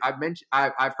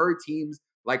 I've heard teams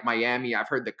like Miami, I've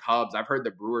heard the Cubs, I've heard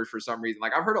the Brewers for some reason.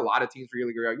 Like, I've heard a lot of teams for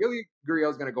Yuli Gurriel. Yuli Gurriel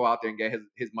is going to go out there and get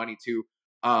his money too.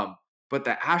 But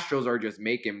the Astros are just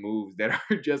making moves that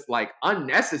are just like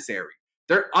unnecessary.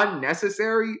 They're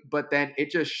unnecessary, but then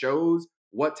it just shows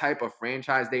what type of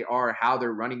franchise they are, how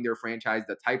they're running their franchise,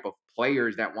 the type of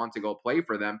players that want to go play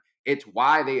for them. It's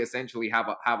why they essentially have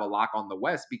a lock on the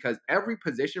West, because every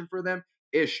position for them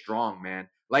is strong, man.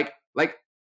 Like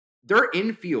their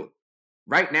infield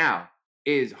right now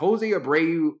is Jose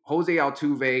Abreu, Jose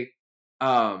Altuve,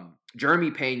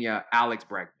 Jeremy Pena, Alex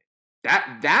Bregman.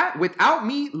 That without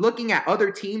me looking at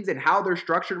other teams and how they're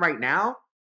structured right now,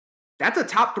 that's a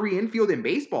top 3 infield in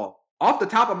baseball. Off the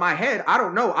top of my head, I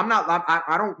don't know.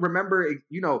 I don't remember,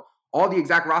 all the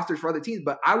exact rosters for other teams,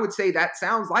 but I would say that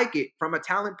sounds like it from a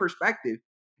talent perspective.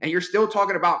 And you're still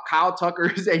talking about Kyle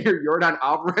Tuckers and your Yordan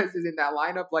Alvarez is in that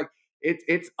lineup. Like,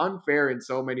 it's unfair in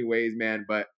so many ways, man.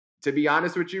 But to be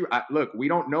honest with you, look, we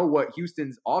don't know what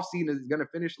Houston's offseason is going to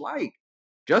finish like.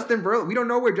 We don't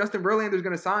know where Justin Verlander is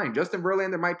going to sign. Justin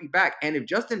Verlander might be back. And if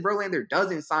Justin Verlander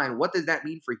doesn't sign, what does that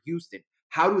mean for Houston?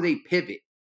 How do they pivot?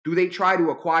 Do they try to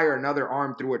acquire another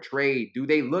arm through a trade? Do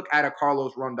they look at a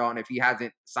Carlos Rondon if he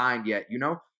hasn't signed yet,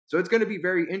 So it's going to be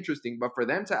very interesting. But for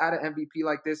them to add an MVP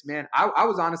like this, man, I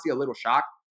was honestly a little shocked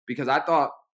because I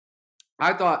thought,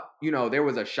 there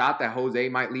was a shot that Jose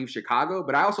might leave Chicago,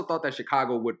 but I also thought that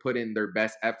Chicago would put in their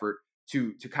best effort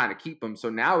to kind of keep him. So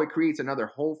now it creates another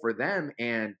hole for them.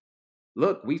 And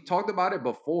look, we've talked about it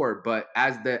before, but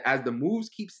as the moves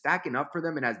keep stacking up for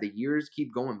them and as the years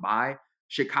keep going by,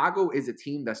 Chicago is a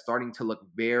team that's starting to look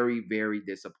very, very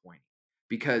disappointing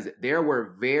because there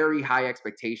were very high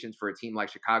expectations for a team like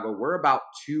Chicago. We're about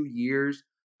 2 years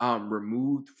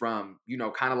removed from,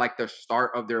 kind of like the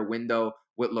start of their window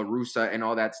with La Russa and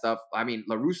all that stuff. I mean,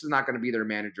 La Russa's not going to be their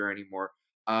manager anymore.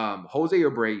 Jose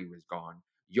Abreu is gone.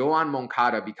 Yoan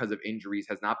Moncada, because of injuries,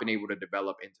 has not been able to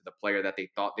develop into the player that they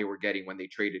thought they were getting when they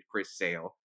traded Chris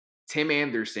Sale. Tim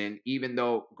Anderson, even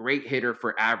though great hitter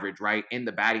for average, right, in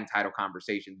the batting title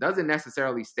conversation, doesn't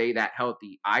necessarily stay that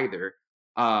healthy either.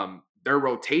 Their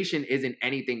rotation isn't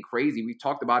anything crazy. We've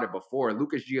talked about it before.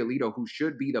 Lucas Giolito, who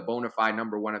should be the bona fide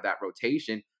number one of that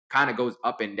rotation, kind of goes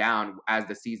up and down as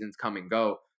the seasons come and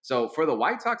go. So for the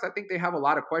White Sox, I think they have a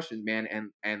lot of questions, man.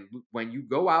 And when you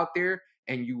go out there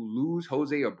and you lose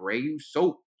Jose Abreu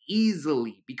so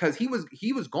easily because he was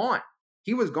gone.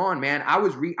 He was gone, man. I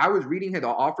was reading his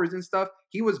offers and stuff.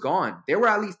 He was gone. There were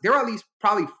at least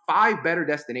probably 5 better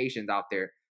destinations out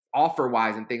there, offer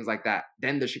wise and things like that,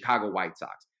 than the Chicago White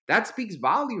Sox. That speaks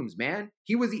volumes, man.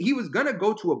 He was gonna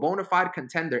go to a bona fide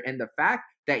contender, and the fact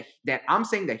that I'm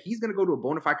saying that he's gonna go to a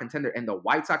bona fide contender, and the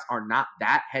White Sox are not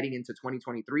that heading into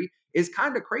 2023 is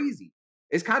kind of crazy.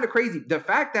 It's kind of crazy. The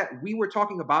fact that we were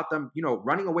talking about them,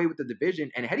 running away with the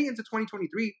division and heading into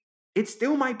 2023, it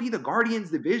still might be the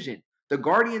Guardians division. The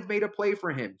Guardians made a play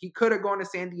for him. He could have gone to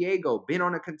San Diego, been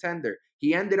on a contender.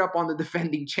 He ended up on the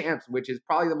defending champs, which is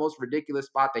probably the most ridiculous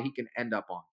spot that he can end up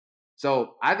on.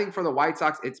 So I think for the White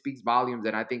Sox, it speaks volumes.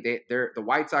 And I think the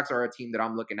White Sox are a team that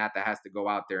I'm looking at that has to go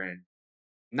out there and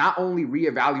not only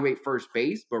reevaluate first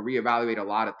base, but reevaluate a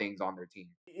lot of things on their team.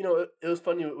 It was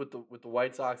funny with the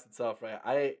White Sox itself, right?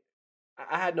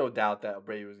 I had no doubt that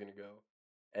Abreu was going to go,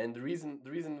 and the reason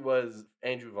was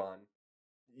Andrew Vaughn.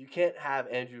 You can't have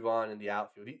Andrew Vaughn in the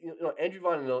outfield. Andrew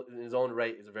Vaughn in his own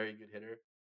right is a very good hitter.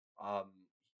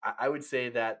 I would say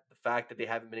that the fact that they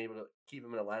haven't been able to keep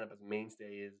him in a lineup as a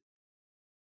mainstay is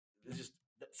just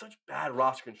such bad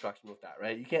roster construction with that,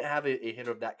 right? You can't have a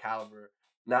hitter of that caliber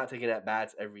not taking at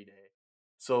bats every day.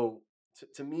 So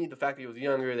to me, the fact that he was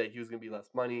younger, that he was going to be less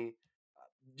money,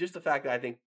 just the fact that I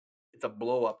think it's a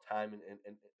blow up time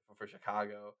for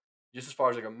Chicago, just as far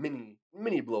as like a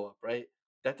mini blow up, right?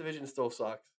 That division still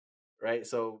sucks, right?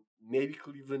 So maybe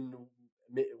Cleveland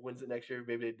wins it next year,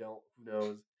 maybe they don't. Who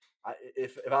knows?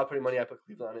 If I was putting money, I put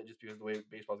Cleveland on it just because the way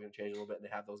baseball's going to change a little bit, and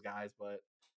they have those guys. But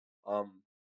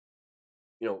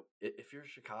if you're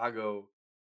Chicago,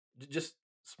 just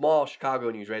small Chicago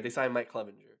news, right? They signed Mike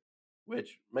Clevenger,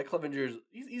 which Mike Clevenger's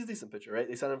he's a decent pitcher, right?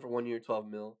 They signed him for 1 year,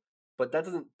 $12 million, but that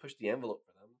doesn't push the envelope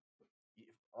for them.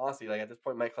 Honestly, like at this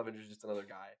point, Mike Clevenger's just another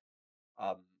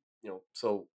guy.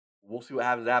 So we'll see what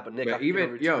happens to that. But Nick,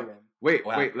 wait,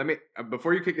 let me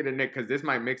before you kick it to Nick, because this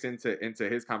might mix into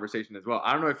his conversation as well.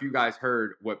 I don't know if you guys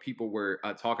heard what people were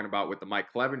talking about with the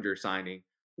Mike Clevenger signing,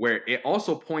 where it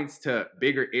also points to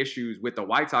bigger issues with the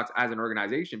White Sox as an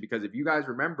organization. Because if you guys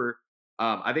remember,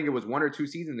 I think it was 1 or 2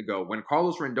 seasons ago when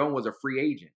Carlos Rendon was a free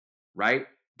agent, right?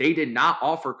 They did not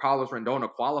offer Carlos Rendon a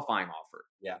qualifying offer.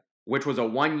 Yeah. Which was a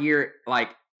 1 year,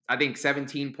 I think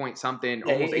 17 point something,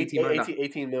 almost 18 million.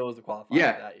 18 mil was the qualifying.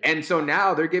 Yeah. That year. And so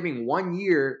now they're giving 1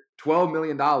 year, $12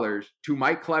 million to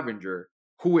Mike Clevenger,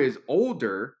 who is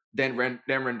older than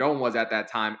Rendon was at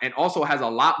that time and also has a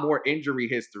lot more injury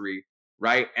history,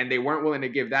 right? And they weren't willing to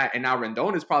give that. And now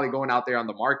Rendon is probably going out there on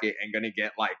the market and going to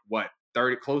get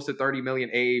close to 30 million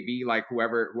AAV, like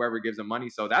whoever gives him money.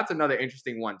 So that's another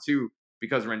interesting one too,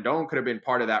 because Rendon could have been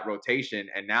part of that rotation.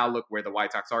 And now look where the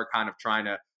White Sox are kind of trying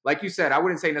to, like you said, I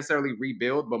wouldn't say necessarily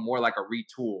rebuild, but more like a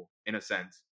retool in a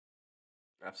sense.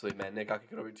 Absolutely, man. Nick, I'll kick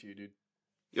it over to you, dude.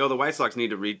 The White Sox need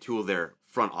to retool their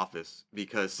front office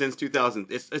because since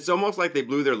 2000, it's almost like they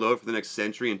blew their load for the next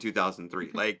century in 2003.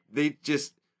 Like they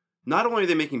just, not only are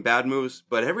they making bad moves,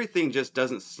 but everything just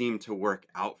doesn't seem to work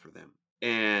out for them.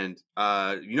 And,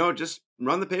 just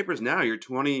run the papers now. You're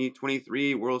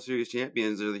 2023 World Series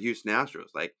champions of the Houston Astros.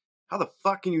 Like, how the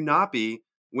fuck can you not be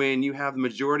when you have the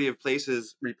majority of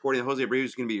places reporting that Jose Abreu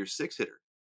is going to be your 6 hitter?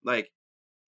 Like,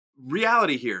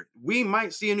 reality here, we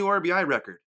might see a new RBI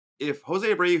record. If Jose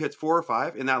Abreu hits 4 or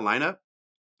 5 in that lineup,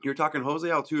 You're talking Jose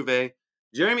Altuve.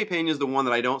 Jeremy Pena is the one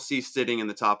that I don't see sitting in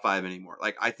the top 5 anymore.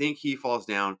 Like, I think he falls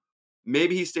down.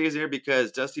 Maybe he stays there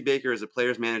because Dusty Baker is a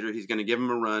player's manager. He's going to give him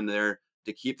a run there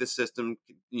to keep the system,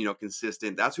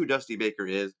 consistent. That's who Dusty Baker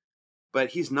is.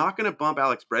 But he's not going to bump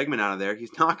Alex Bregman out of there.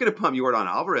 He's not going to bump Jordan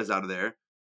Alvarez out of there.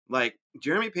 Like,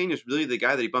 Jeremy Pena is really the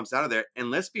guy that he bumps out of there.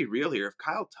 And let's be real here. If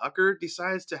Kyle Tucker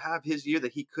decides to have his year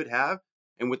that he could have,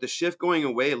 and with the shift going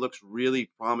away, it looks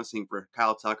really promising for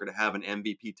Kyle Tucker to have an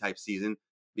MVP type season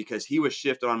because he was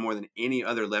shifted on more than any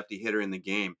other lefty hitter in the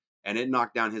game. And it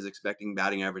knocked down his expecting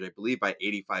batting average, I believe, by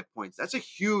 85 points. That's a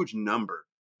huge number.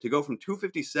 To go from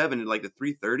 257 to like the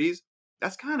 330s,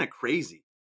 that's kind of crazy.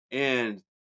 And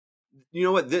you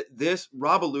know what? This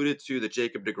Rob alluded to the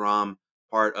Jacob deGrom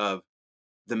part of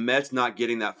the Mets not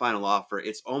getting that final offer.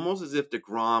 It's almost as if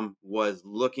deGrom was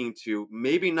looking to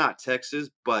maybe not Texas,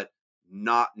 but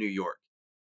not New York.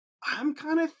 I'm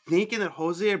kind of thinking that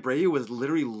Jose Abreu was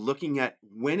literally looking at,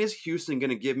 when is Houston going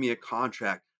to give me a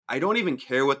contract? I don't even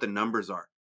care what the numbers are.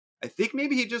 I think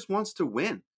maybe he just wants to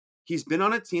win. He's been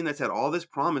on a team that's had all this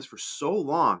promise for so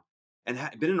long and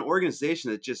been in an organization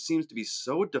that just seems to be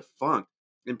so defunct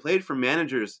and played for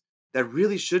managers that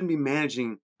really shouldn't be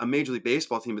managing a Major League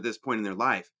Baseball team at this point in their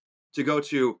life. To go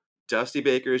to Dusty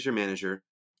Baker as your manager,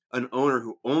 an owner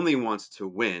who only wants to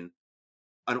win,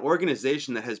 an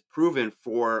organization that has proven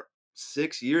for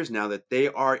 6 years now that they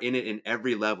are in it in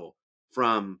every level,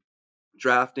 from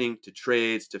drafting to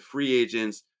trades to free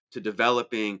agents to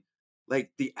developing.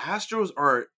 Like, the Astros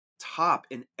are top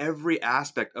in every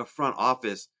aspect of front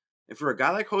office. And for a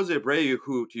guy like Jose Abreu,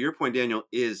 who, to your point, Daniel,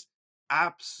 is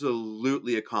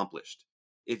absolutely accomplished.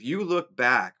 If you look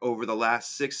back over the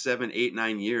last 6, 7, 8,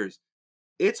 9 years,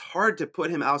 it's hard to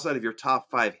put him outside of your top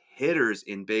 5 hitters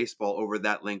in baseball over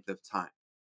that length of time.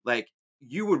 Like,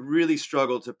 you would really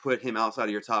struggle to put him outside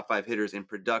of your top 5 hitters in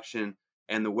production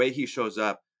and the way he shows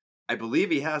up. I believe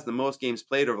he has the most games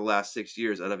played over the last 6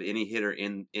 years out of any hitter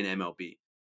in MLB.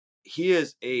 He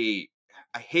is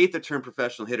I hate the term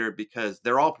professional hitter because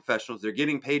they're all professionals. They're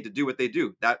getting paid to do what they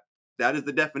do. That is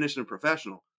the definition of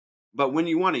professional. But when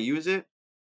you want to use it,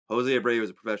 Jose Abreu is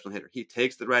a professional hitter. He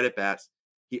takes the right at bats.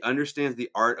 He understands the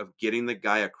art of getting the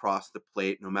guy across the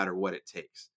plate no matter what it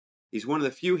takes. He's one of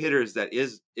the few hitters that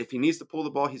is, if he needs to pull the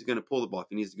ball, he's going to pull the ball. If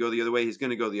he needs to go the other way, he's going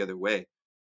to go the other way.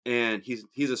 And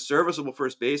he's a serviceable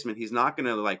first baseman. He's not going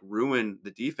to like ruin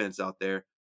the defense out there.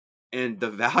 And the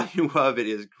value of it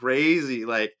is crazy.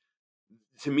 Like,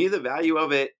 to me, the value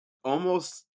of it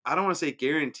almost, I don't want to say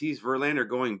guarantees Verlander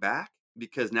going back,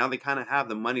 because now they kind of have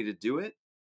the money to do it.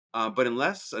 But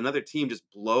unless another team just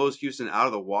blows Houston out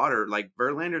of the water, like,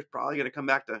 Verlander's probably going to come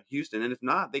back to Houston. And if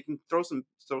not, they can throw some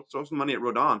money at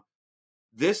Rodon.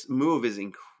 This move is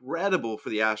incredible for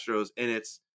the Astros. And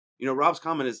it's, Rob's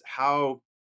comment is, how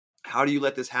do you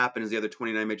let this happen as the other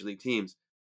 29 major league teams?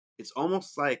 It's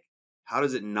almost like, how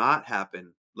does it not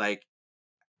happen? Like,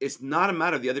 it's not a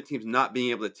matter of the other teams not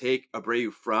being able to take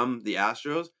Abreu from the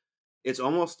Astros. It's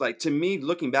almost like, to me,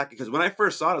 looking back, because when I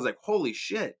first saw it, I was like, holy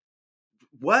shit,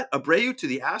 what? Abreu to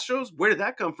the Astros? Where did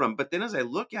that come from? But then as I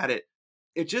look at it,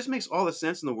 it just makes all the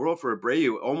sense in the world for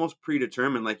Abreu, almost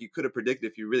predetermined, like you could have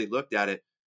predicted if you really looked at it.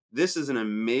 This is an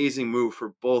amazing move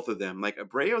for both of them. Like,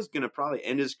 Abreu's going to probably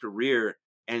end his career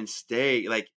and stay.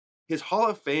 Like, his Hall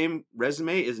of Fame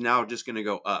resume is now just going to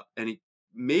go up. And he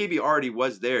maybe already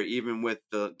was there, even with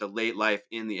the late life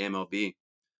in the MLB.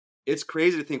 It's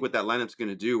crazy to think what that lineup's going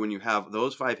to do when you have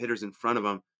those 5 hitters in front of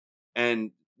them.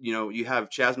 And, you have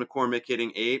Chas McCormick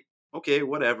hitting 8. Okay,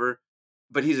 whatever.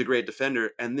 But he's a great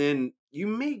defender. And then you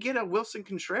may get a Wilson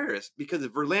Contreras, because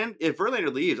if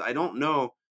Verlander leaves, I don't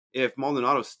know if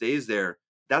Maldonado stays there.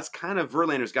 That's kind of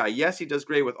Verlander's guy. Yes, he does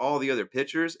great with all the other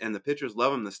pitchers, and the pitchers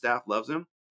love him, the staff loves him.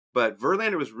 But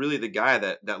Verlander was really the guy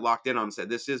that locked in on him and said,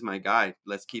 this is my guy.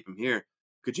 Let's keep him here.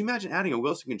 Could you imagine adding a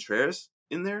Wilson Contreras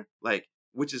in there? Like,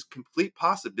 which is complete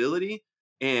possibility.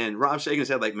 And Rob shaking his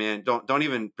head like, man, don't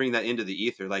even bring that into the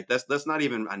ether. Like, let's not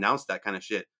even announce that kind of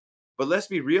shit. But let's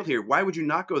be real here. Why would you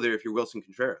not go there if you're Wilson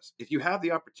Contreras? If you have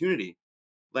the opportunity,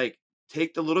 like,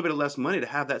 take the little bit of less money to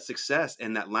have that success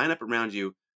and that lineup around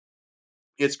you.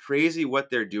 It's crazy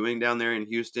what they're doing down there in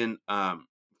Houston.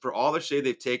 For all the shade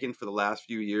they've taken for the last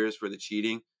few years for the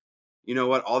cheating, you know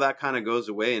what? All that kind of goes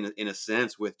away in a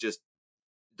sense, with just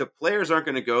the players aren't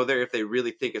going to go there if they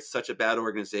really think it's such a bad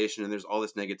organization and there's all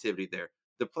this negativity there.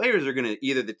 The players are going to,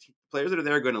 either the players that are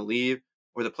there are going to leave,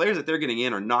 or the players that they're getting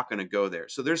in are not going to go there.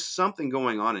 So there's something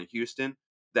going on in Houston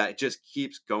that just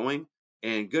keeps going,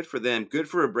 and good for them. Good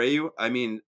for Abreu. I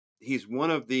mean, he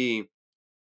might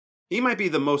be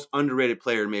the most underrated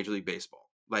player in Major League Baseball.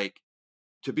 Like,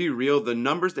 to be real, the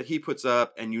numbers that he puts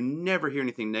up, and you never hear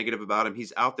anything negative about him.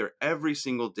 He's out there every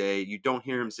single day. You don't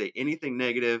hear him say anything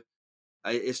negative.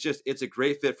 It's a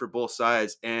great fit for both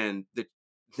sides, and the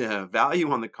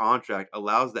value on the contract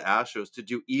allows the Astros to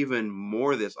do even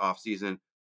more this offseason.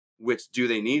 Which do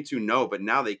they need to? No, but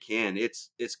now they can.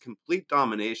 It's complete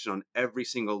domination on every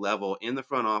single level in the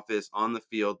front office, on the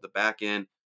field, the back end.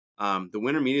 The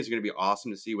winter meetings are going to be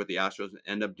awesome to see what the Astros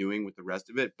end up doing with the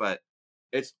rest of it. But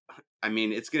it's, I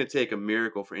mean, it's going to take a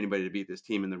miracle for anybody to beat this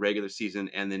team in the regular season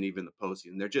and then even the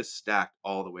postseason. They're just stacked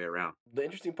all the way around. The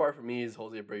interesting part for me is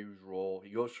Jose Abreu's role.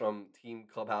 He goes from team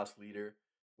clubhouse leader,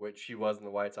 which he was in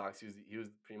the White Sox. He was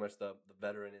pretty much the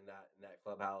veteran in that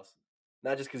clubhouse.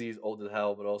 Not just because he's old as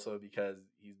hell, but also because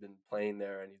he's been playing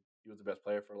there and he was the best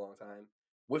player for a long time.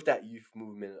 With that youth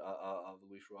movement of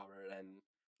Luis Robert and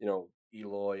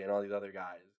Eloy and all these other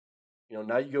guys,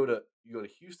 now you go to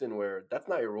Houston where that's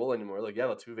not your role anymore. Like you have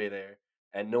Altuve there,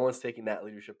 and no one's taking that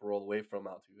leadership role away from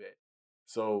Altuve.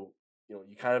 So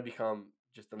you kind of become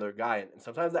just another guy, and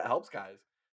sometimes that helps guys.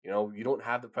 You don't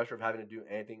have the pressure of having to do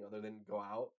anything other than go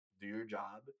out, do your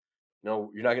job.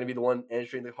 You're not going to be the one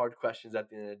answering the hard questions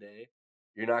at the end of the day.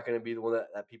 You're not going to be the one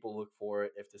that people look for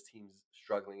if this team's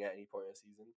struggling at any point in the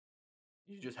season.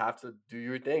 You just have to do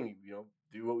your thing.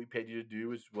 Do what we paid you to do,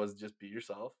 which was just be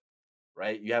yourself,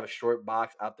 right? You have a short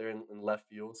box out there in left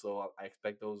field, so I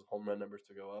expect those home run numbers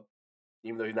to go up,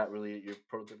 even though he's not really your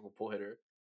prototypical pull hitter.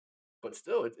 But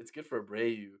still, it's good for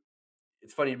Abreu.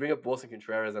 It's funny you bring up Wilson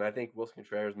Contreras, and I think Wilson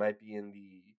Contreras might be in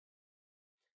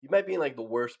like the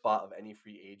worst spot of any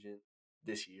free agent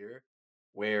this year,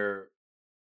 where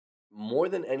more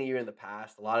than any year in the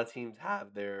past, a lot of teams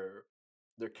have their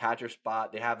catcher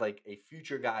spot. They have like a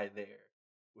future guy there.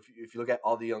 If you look at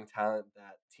all the young talent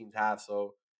that teams have,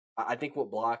 so I think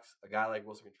what blocks a guy like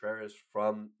Wilson Contreras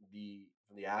from the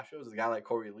Astros is a guy like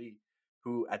Corey Lee,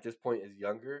 who at this point is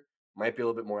younger, might be a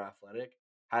little bit more athletic,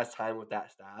 has time with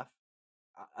that staff.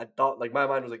 I thought like my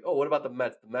mind was like, oh, what about the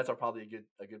Mets? The Mets are probably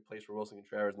a good place for Wilson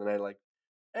Contreras. And then I like,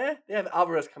 they have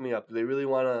Alvarez coming up. Do they really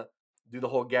want to do the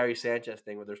whole Gary Sanchez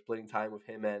thing where they're splitting time with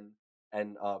him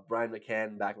and Brian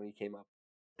McCann back when he came up?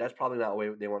 That's probably not the way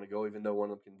they want to go, even though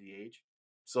one of them can DH.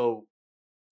 So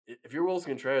if you're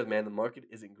Wilson Contreras, man, the market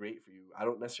isn't great for you. I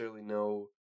don't necessarily know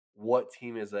what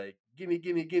team is like,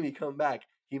 gimme, come back.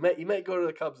 He might go to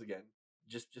the Cubs again,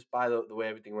 just by the way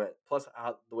everything went. Plus,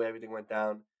 how the way everything went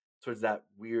down towards that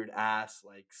weird ass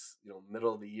like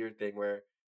middle of the year thing where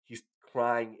he's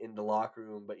crying in the locker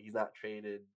room, but he's not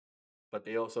traded. But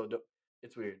they also don't.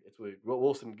 It's weird. It's weird.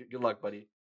 Wilson, good luck, buddy.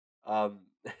 Um,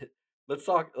 let's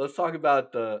talk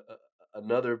about the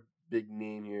another big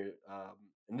name here.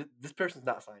 And this person's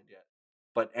not signed yet,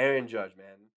 but Aaron Judge,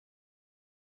 man.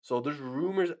 So there's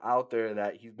rumors out there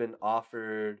that he's been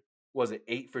offered. Was it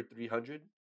 8 for 300?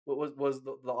 What was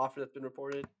the offer that's been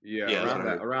reported? Yeah, Yeah, that's around what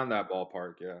I that heard. around that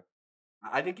ballpark. Yeah.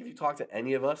 I think if you talk to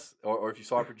any of us, or if you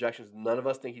saw our projections, none of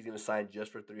us think he's going to sign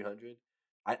just for 300.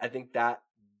 I think that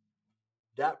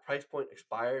price point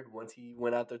expired once he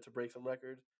went out there to break some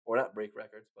records, or not break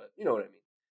records, but you know what I mean.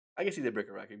 I guess he did break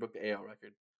a record. He broke the AL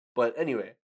record. But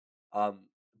anyway, the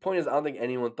point is, I don't think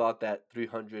anyone thought that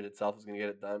 300 itself was going to get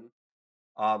it done.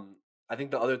 I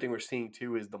think the other thing we're seeing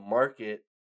too is the market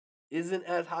isn't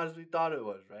as hot as we thought it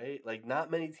was, right? Like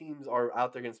not many teams are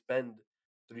out there going to spend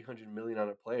 300 million on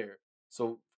a player.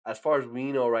 So as far as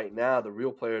we know right now, the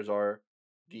real players are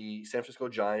the San Francisco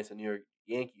Giants and New York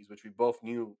Yankees, which we both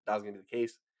knew that was going to be the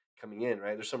case coming in,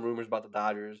 right? There's some rumors about the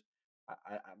Dodgers.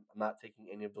 I'm not taking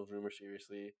any of those rumors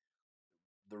seriously.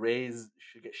 The Rays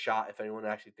should get shot if anyone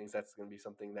actually thinks that's going to be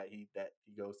something that he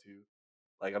goes to.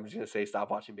 Like I'm just going to say,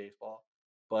 stop watching baseball.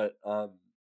 But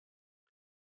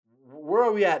where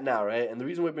are we at now, right? And the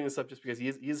reason we bring this up just because he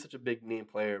is such a big name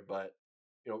player. But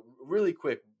really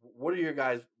quick, what are your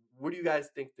guys? Where do you guys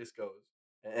think this goes?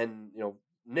 And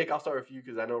Nick, I'll start with you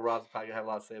because I know Rob's probably gonna have a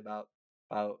lot to say about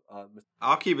Mr.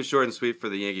 I'll keep it short and sweet for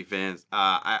the Yankee fans.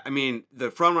 I mean,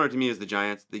 the front runner to me is the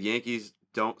Giants. The Yankees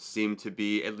don't seem to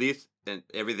be, at least in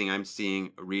everything I'm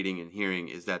seeing, reading, and hearing,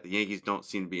 is that the Yankees don't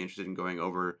seem to be interested in going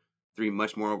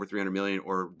much more over 300 million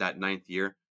or that ninth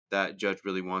year that Judge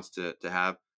really wants to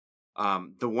have.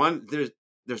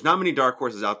 There's not many dark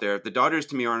horses out there. The Dodgers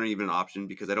to me aren't even an option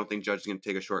because I don't think Judge is going to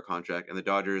take a short contract. And the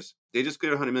Dodgers, they just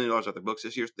cleared $100 million off the books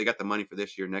this year. So they got the money for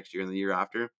this year, next year, and the year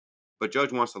after. But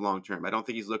Judge wants the long term. I don't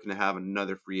think he's looking to have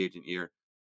another free agent year.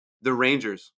 The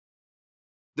Rangers.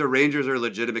 The Rangers are a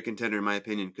legitimate contender in my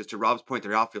opinion because to Rob's point,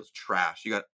 their outfield's trash.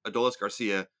 You got Adolis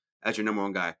Garcia as your number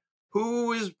one guy,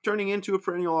 who is turning into a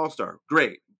perennial all-star.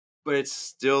 Great. But it's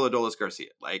still Adolis Garcia.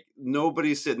 Like,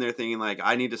 nobody's sitting there thinking, like,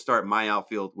 I need to start my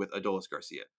outfield with Adolis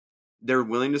Garcia. They're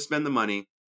willing to spend the money.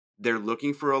 They're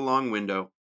looking for a long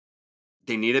window.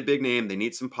 They need a big name. They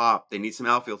need some pop. They need some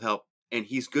outfield help. And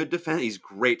he's good defense. He's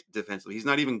great defensively. He's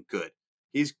not even good.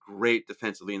 He's great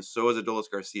defensively, and so is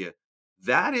Adolis Garcia.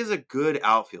 That is a good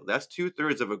outfield. That's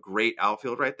 2/3 of a great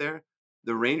outfield right there.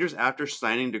 The Rangers, after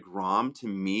signing DeGrom, to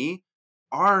me,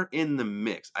 are in the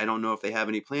mix. I don't know if they have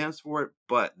any plans for it,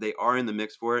 but they are in the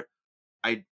mix for it.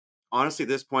 I honestly, at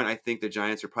this point, I think the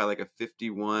Giants are probably like a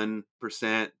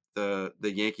 51%. The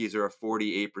Yankees are a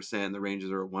 48%, and the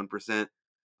Rangers are a 1%.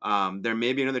 There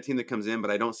may be another team that comes in, but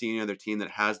I don't see any other team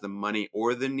that has the money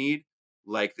or the need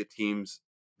like the teams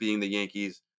being the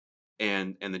Yankees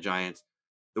and the Giants.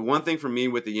 The one thing for me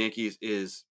with the Yankees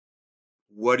is,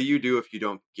 what do you do if you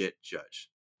don't get Judge?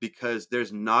 Because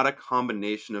there's not a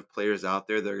combination of players out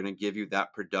there that are going to give you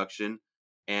that production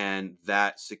and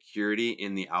that security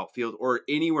in the outfield or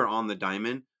anywhere on the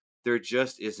diamond. There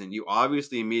just isn't. You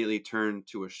obviously immediately turn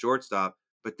to a shortstop,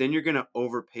 but then you're going to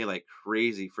overpay like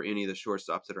crazy for any of the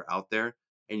shortstops that are out there.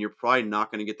 And you're probably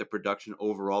not going to get the production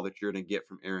overall that you're going to get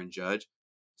from Aaron Judge.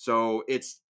 So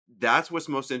that's what's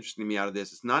most interesting to me out of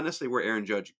this. It's not necessarily where Aaron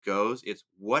Judge goes. It's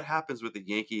what happens with the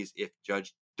Yankees if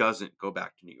Judge doesn't go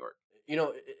back to New York.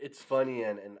 It's funny,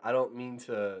 and I don't mean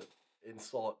to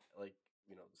insult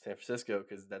San Francisco,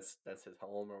 because that's his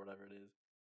home or whatever it is.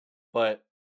 But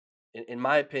in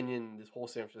my opinion, this whole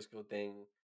San Francisco thing,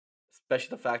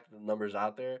 especially the fact that the numbers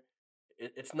out there,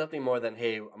 it's nothing more than,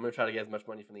 hey, I'm gonna try to get as much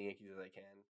money from the Yankees as I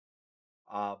can.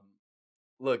 Um,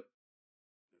 Look,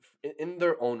 in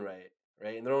their own right,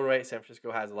 right? In their own right, San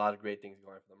Francisco has a lot of great things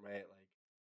going for them, right?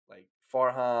 Like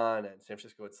Farhan, and San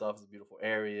Francisco itself is a beautiful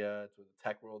area. It's where the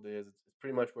tech world is. It's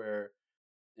pretty much where,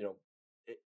 you know,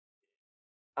 it,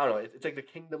 I don't know. It's like the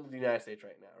kingdom of the United States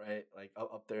right now, right? Like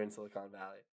up there in Silicon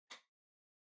Valley.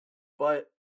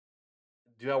 But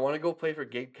do I want to go play for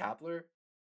Gabe Kapler?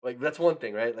 Like, that's one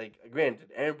thing, right? Like,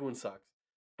 granted, Aaron Boone sucks,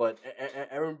 but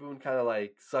Aaron Boone kind of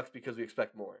like sucks because we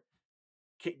expect more.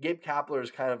 Gabe Kapler is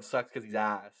kind of sucks because he's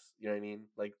ass. You know what I mean?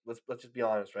 Like, let's just be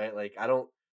honest, right? Like, I don't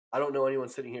know anyone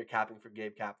sitting here capping for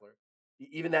Gabe Kapler.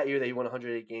 Even that year that he won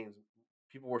 108 games,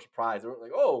 people were surprised. They were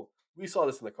like, "Oh, we saw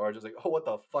this in the cards." I was like, "Oh, what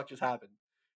the fuck just happened?"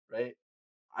 Right?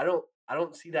 I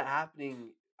don't see that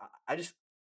happening.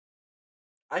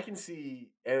 I can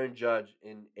see Aaron Judge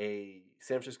in a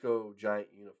San Francisco Giant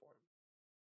uniform.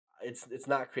 It's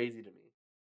not crazy to me.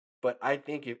 But I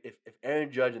think if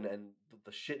Aaron Judge and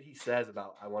the shit he says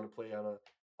about, I want to play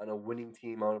on a winning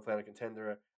team, I want to play on a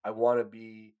contender, I want to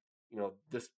be,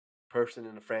 this person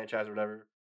in a franchise or whatever.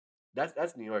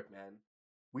 That's New York, man.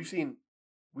 We've seen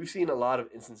we've seen a lot of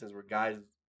instances where guys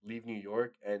leave New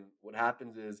York, and what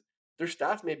happens is their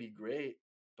stats may be great,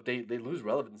 but they lose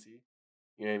relevancy.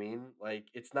 You know what I mean? Like,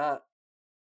 it's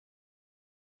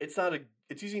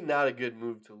usually not a good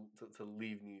move to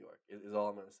leave New York. Is all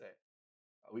I'm gonna say.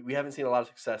 We haven't seen a lot of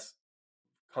success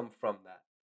come from that.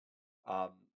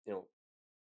 Um, you know,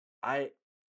 I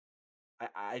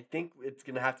I think it's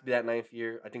gonna have to be that ninth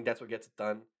year. I think that's what gets it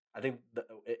done. I think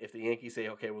if the Yankees say,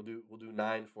 okay, we'll do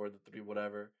 9 for the 3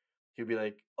 whatever, he'll be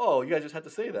like, oh, you guys just had to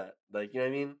say that, like, you know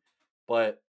what I mean?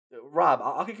 But Rob,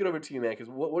 I'll kick it over to you, man, because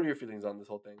what are your feelings on this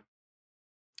whole thing?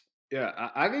 Yeah,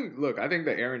 I think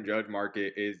the Aaron Judge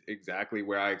market is exactly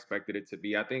where I expected it to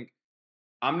be. I think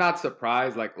I'm not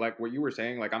surprised, like what you were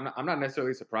saying. Like I'm not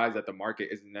necessarily surprised that the market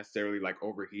isn't necessarily like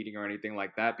overheating or anything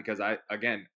like that, because I've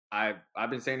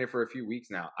been saying it for a few weeks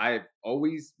now. I've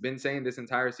always been saying this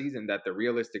entire season that the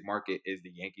realistic market is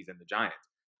the Yankees and the Giants.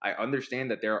 I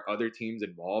understand that there are other teams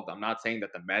involved. I'm not saying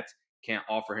that the Mets can't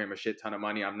offer him a shit ton of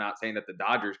money. I'm not saying that the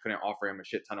Dodgers couldn't offer him a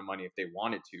shit ton of money if they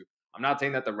wanted to. I'm not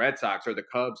saying that the Red Sox or the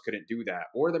Cubs couldn't do that,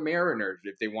 or the Mariners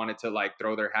if they wanted to like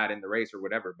throw their hat in the race or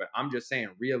whatever. But I'm just saying,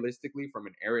 realistically, from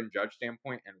an Aaron Judge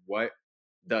standpoint and what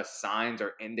the signs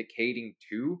are indicating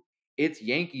to, it's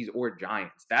Yankees or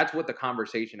Giants. That's what the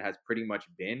conversation has pretty much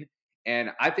been. And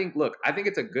I think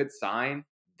it's a good sign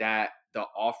that the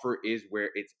offer is where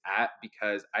it's at,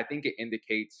 because I think it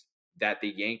indicates that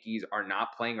the Yankees are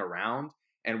not playing around.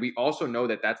 And we also know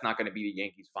that that's not going to be the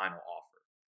Yankees' final offer.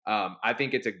 I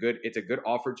think it's a good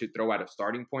offer to throw at a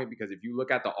starting point, because if you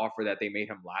look at the offer that they made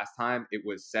him last time, it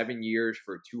was 7 years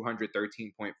for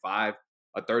 213.5,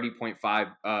 a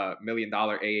 $30.5 million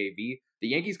AAV. The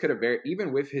Yankees could have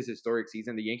even with his historic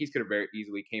season, the Yankees could have very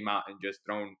easily came out and just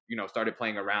started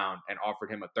playing around and offered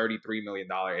him a $33 million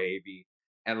AAV,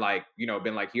 and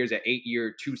been like, here's an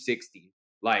 8-year 260.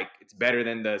 Like, it's better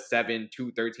than the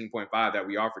 213.5 that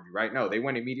we offered you, right? No, they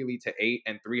went immediately to 8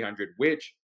 and 300,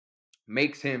 which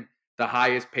makes him the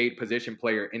highest paid position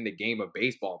player in the game of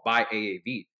baseball by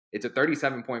AAV. It's a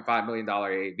 $37.5 million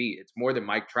AAV. It's more than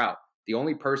Mike Trout. the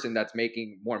only person that's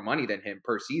making more money than him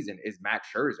per season is Max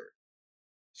Scherzer.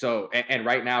 So, and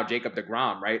right now, Jacob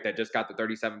deGrom, right, that just got the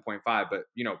 37.5. But,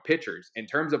 pitchers, in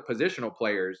terms of positional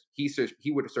players, he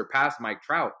would surpass Mike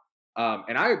Trout.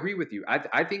 And I agree with you.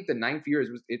 I think the ninth year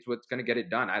it's what's going to get it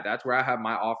done. That's where I have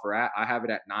my offer at. I have it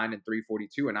at 9 and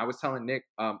 342. And I was telling Nick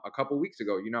a couple weeks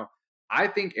ago, I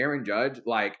think Aaron Judge,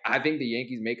 I think the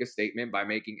Yankees make a statement by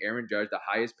making Aaron Judge the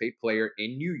highest paid player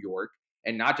in New York.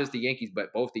 And not just the Yankees,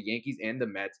 but both the Yankees and the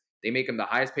Mets. They make him the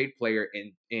highest paid player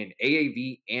in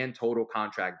AAV and total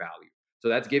contract value. So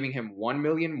that's giving him $1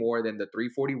 million more than the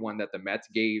 341 that the Mets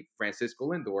gave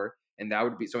Francisco Lindor. And that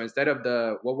would be, so instead of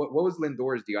what was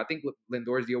Lindor's deal? I think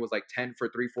Lindor's deal was like 10 for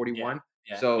 341.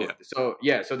 Yeah. So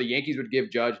the Yankees would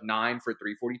give Judge 9 for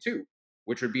 342,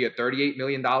 which would be a $38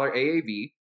 million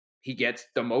AAV. He gets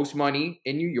the most money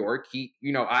in New York.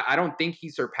 I don't think he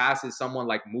surpasses someone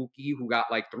like Mookie, who got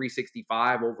like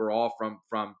 365 overall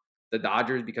from the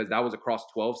Dodgers, because that was across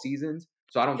 12 seasons.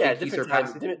 So I don't think he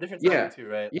surpasses. Different timing too,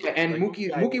 right? Yeah, and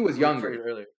Mookie was younger.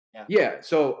 Earlier. Yeah,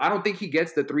 so I don't think he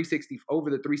gets the 360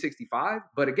 over the 365.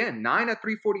 But again, 9 at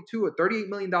 342, a $38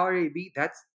 million AAV,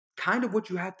 that's kind of what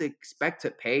you have to expect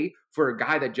to pay for a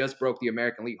guy that just broke the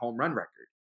American League home run record.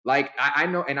 I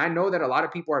know that a lot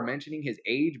of people are mentioning his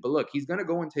age, but look, he's going to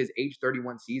go into his age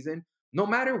 31 season. No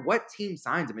matter what team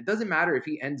signs him, it doesn't matter if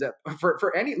he ends up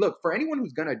for anyone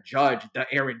who's going to judge the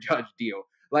Aaron Judge deal.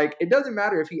 It doesn't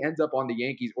matter if he ends up on the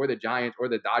Yankees or the Giants or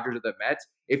the Dodgers or the Mets.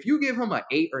 If you give him an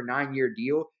 8 or 9 year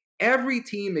deal, every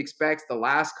team expects the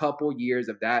last couple years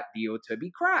of that deal to be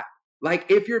crap.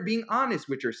 If you're being honest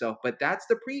with yourself, but that's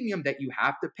the premium that you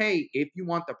have to pay if you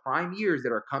want the prime years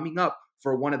that are coming up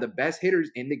for one of the best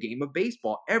hitters in the game of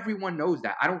baseball. Everyone knows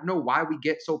that. I don't know why we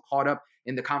get so caught up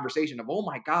in the conversation of, oh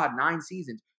my God, 9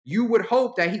 seasons. You would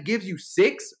hope that he gives you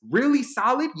 6 really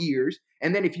solid years.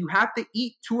 And then if you have to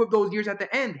eat 2 of those years at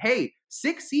the end, hey,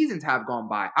 6 seasons have gone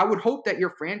by. I would hope that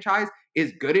your franchise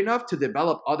is good enough to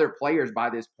develop other players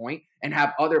by this point and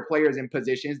have other players in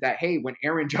positions that, hey, when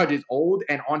Aaron Judge is old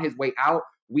and on his way out,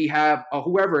 we have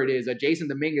whoever it is, a Jason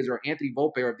Dominguez or Anthony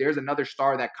Volpe, or if there's another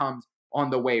star that comes on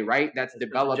the way, right? That's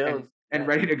developed and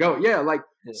ready to go. Yeah,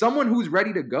 someone who's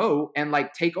ready to go and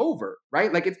take over, right?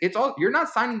 It's all, you're not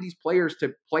signing these players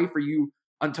to play for you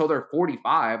until they're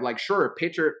 45. Sure,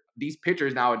 these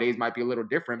pitchers nowadays might be a little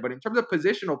different, but in terms of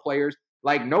positional players,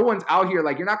 no one's out here,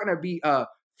 you're not going to be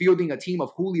fielding a team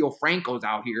of Julio Francos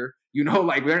out here, we're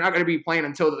not going to be playing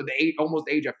until almost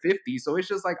age of 50. So it's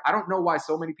just I don't know why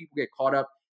so many people get caught up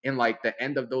in the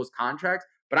end of those contracts.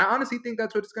 But I honestly think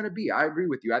that's what it's going to be. I agree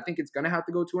with you. I think it's going to have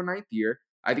to go to a 9th year.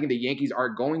 I think the Yankees are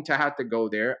going to have to go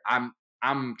there.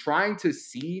 I'm trying to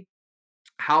see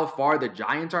how far the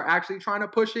Giants are actually trying to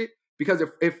push it. Because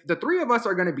if the three of us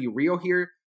are going to be real here,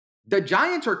 the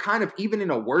Giants are kind of even in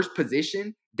a worse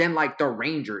position than the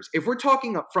Rangers. If we're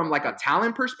talking from a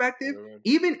talent perspective,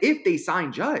 even if they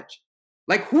sign Judge,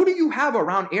 who do you have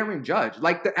around Aaron Judge?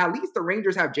 At least the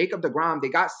Rangers have Jacob deGrom. They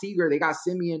got Seager. They got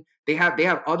Simeon. They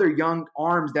have other young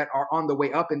arms that are on the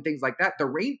way up and things like that.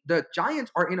 The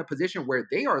Giants are in a position where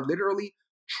they are literally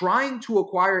trying to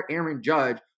acquire Aaron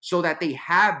Judge so that they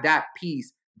have that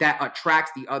piece that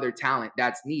attracts the other talent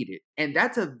that's needed. And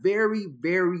that's a very,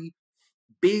 very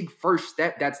big first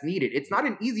step that's needed. It's not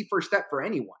an easy first step for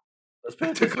anyone. Let's put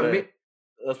it this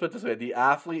way. The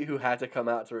athlete who had to come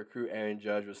out to recruit Aaron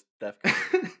Judge was Steph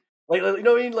Curry. You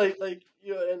know what I mean?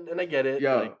 And I get it.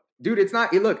 Yo, dude, it's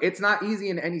not easy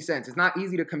in any sense. It's not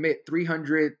easy to commit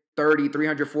 $330,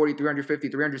 $340,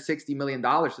 $350, $360 million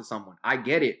to someone. I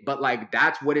get it. But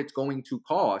that's what it's going to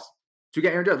cost to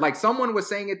get Aaron Judge. Someone was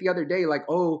saying it the other day,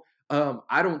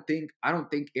 I don't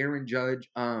think Aaron Judge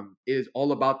is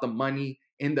all about the money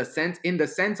in the sense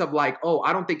of I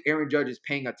don't think Aaron Judge is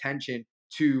paying attention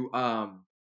to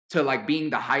being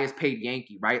the highest paid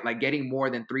Yankee, right? Getting more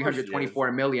than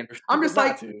 $324 million. I'm just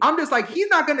he's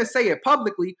not going to say it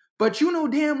publicly, but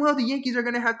damn well the Yankees are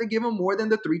going to have to give him more than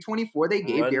the $324 they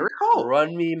gave Garrett Cole.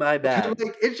 Run me my bag.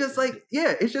 It's just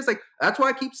that's why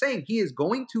I keep saying he is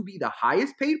going to be the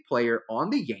highest paid player on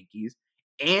the Yankees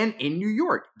and in New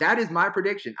York. That is my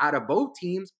prediction. Out of both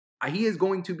teams, he is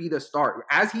going to be the star,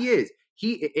 as he is.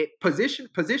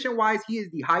 Position-wise, he is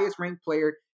the highest ranked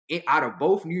player out of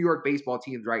both New York baseball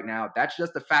teams right now. That's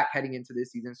just a fact heading into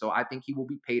this season. So I think he will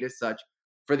be paid as such.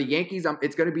 For the Yankees,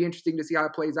 it's going to be interesting to see how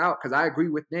it plays out because I agree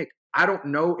with Nick. I don't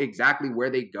know exactly where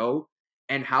they go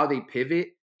and how they pivot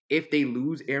if they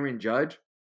lose Aaron Judge.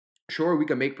 Sure, we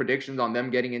can make predictions on them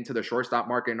getting into the shortstop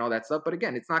market and all that stuff. But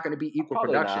again, it's not going to be equal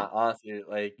production. Not, honestly,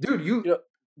 dude,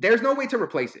 there's no way to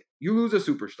replace it. You lose a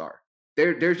superstar.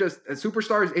 There's just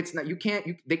superstars. It's not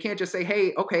they can't just say,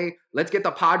 hey, okay, let's get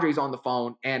the Padres on the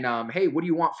phone and hey, what do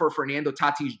you want for Fernando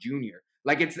Tatis Jr.?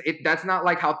 Like that's not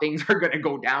like how things are gonna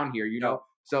go down here, you know.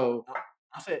 So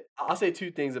I'll say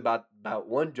two things about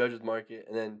one, Judge's market,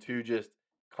 and then two, just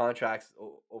contracts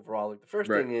overall. Like the first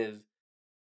right, thing is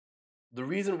the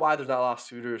reason why there's not a lot of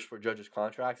suitors for Judge's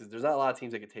contracts is there's not a lot of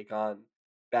teams that can take on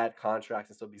bad contracts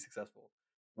and still be successful.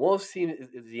 One of those teams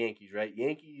is the Yankees, right?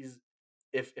 Yankees,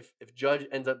 if Judge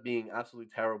ends up being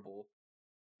absolutely terrible,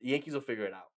 the Yankees will figure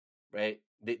it out, right?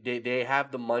 They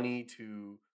have the money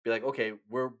to be like, okay,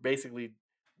 we're basically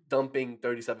dumping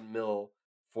 37 mil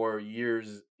for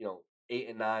years, 8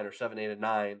 and 9 or 7, 8 and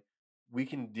 9. We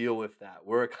can deal with that.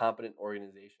 We're a competent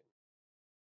organization.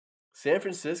 San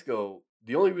Francisco,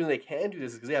 the only reason they can do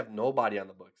this is because they have nobody on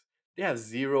the books. They have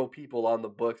 0 people on the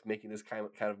books making this kind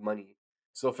of money.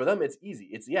 So for them, it's easy.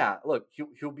 It's look,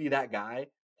 he'll be that guy.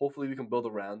 Hopefully, we can build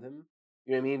around him.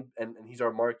 You know what I mean? And he's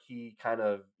our marquee kind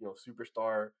of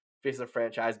superstar, face of the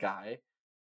franchise guy.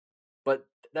 But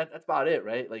that's about it,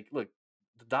 right? Like, look,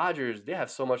 the Dodgers, they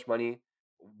have so much money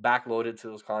backloaded to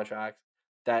those contracts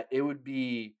that it would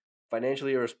be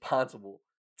financially irresponsible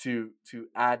to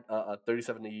add a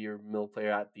 37 a year mil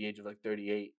player at the age of like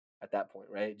 38 at that point,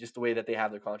 right? Just the way that they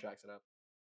have their contracts set up.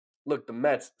 Look, the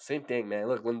Mets, same thing, man.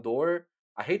 Look, Lindor,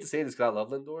 I hate to say this because I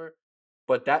love Lindor,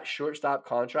 but that shortstop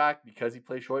contract, because he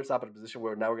plays shortstop at a position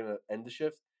where now we're gonna end the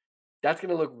shift, that's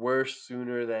gonna look worse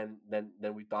sooner than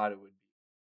we thought it would be,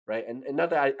 right? And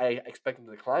not that I expect him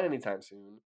to decline anytime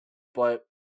soon, but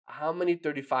how many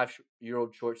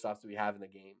 35-year-old shortstops do we have in the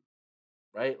game,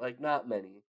 right? Like, not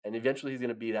many. And eventually he's going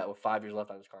to be that with 5 years left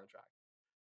on his contract.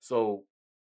 So,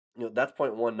 that's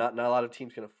point one. Not a lot of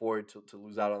teams can afford to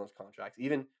lose out on those contracts.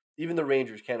 Even the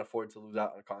Rangers can't afford to lose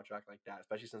out on a contract like that,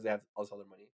 especially since they have all this other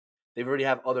money. They've already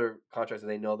have other contracts that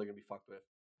they know they're going to be fucked with.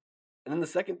 And then the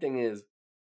second thing is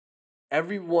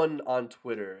everyone on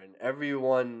Twitter and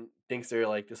everyone thinks they're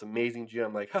like this amazing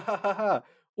GM. Like, ha ha ha ha.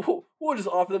 We'll just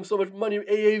offer them so much money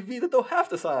AAV that they'll have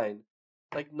to sign.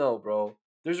 Like, no, bro.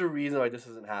 There's a reason why this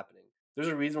isn't happening. There's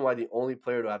a reason why the only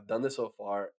player to have done this so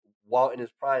far, while in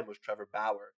his prime, was Trevor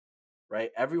Bauer,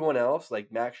 right? Everyone else,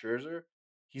 like Max Scherzer,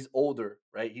 he's older,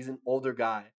 right? He's an older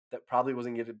guy that probably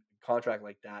wasn't getting a contract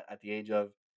like that at the age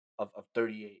of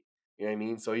 38. You know what I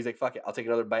mean? So he's like, fuck it, I'll take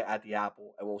another bite at the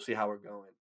apple and we'll see how we're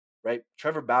going, right?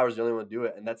 Trevor Bauer's the only one to do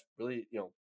it, and that's really,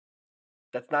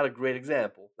 that's not a great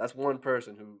example. That's one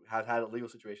person who has had a legal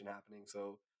situation happening,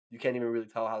 so you can't even really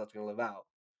tell how that's going to live out.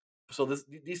 So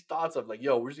these thoughts of like,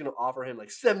 yo, we're just going to offer him like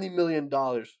 $70 million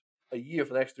a year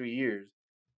for the next 3 years.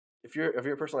 If you're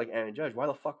a person like Aaron Judge, why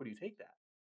the fuck would you take that,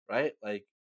 right? Like,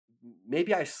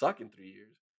 maybe I suck in 3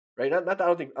 years, right? Not that I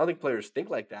don't think players think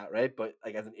like that, right? But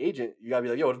like as an agent, you gotta be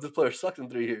like, yo, if this player sucks in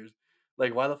 3 years,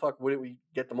 like why the fuck wouldn't we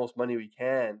get the most money we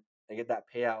can and get that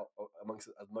payout amongst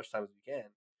as much time as we can?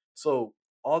 So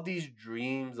all these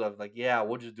dreams of like, yeah,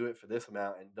 we'll just do it for this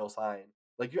amount and they'll sign.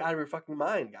 Like, you're out of your fucking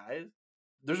mind, guys.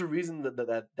 There's a reason that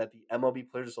the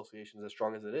MLB Players Association is as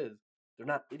strong as it is. They're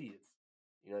not idiots.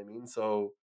 You know what I mean?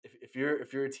 So if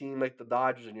you're a team like the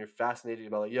Dodgers and you're fascinated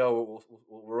about like, yo,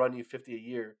 we'll run you 50 a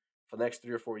year for the next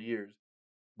 3 or 4 years,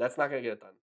 that's not gonna get it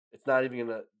done. It's not even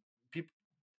gonna people.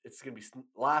 It's gonna be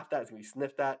laughed at. It's gonna be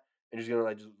sniffed at, and you're just gonna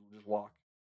like just walk.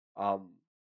 Um,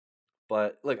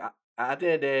 but look, at the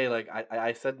end of the day, like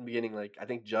I said in the beginning, like I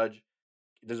think Judge,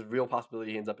 there's a real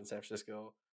possibility he ends up in San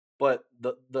Francisco. But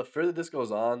the further this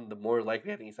goes on, the more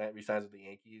likely I think he resigns with the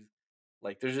Yankees.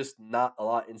 Like, there's just not a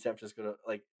lot in San Francisco to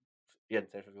like. Again,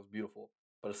 San Francisco's beautiful,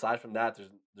 but aside from that,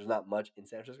 there's not much in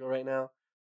San Francisco right now.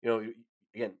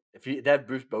 Again, if they had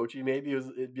Bruce Bochy, maybe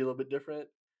it'd be a little bit different.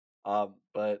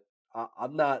 But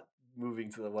I'm not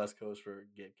moving to the West Coast for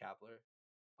Gabe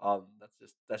Kapler.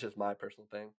 That's just my personal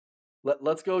thing.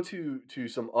 Let's go to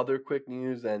some other quick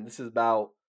news, and this is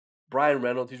about Brian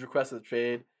Reynolds. He's requested a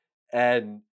trade,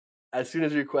 and as soon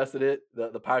as he requested it,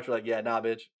 the Pirates were like, "Yeah, nah,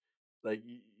 bitch, like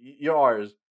you're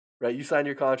ours, right? You signed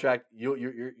your contract.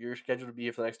 You're scheduled to be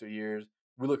here for the next 3 years.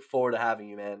 We look forward to having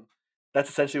you, man." That's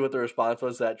essentially what the response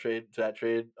was to that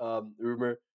trade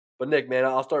rumor. But Nick, man,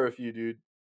 I'll start with you, dude.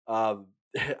 I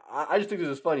just think this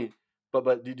is funny.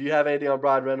 But do you have anything on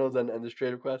Brian Reynolds and this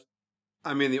trade request?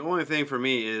 I mean, the only thing for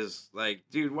me is like,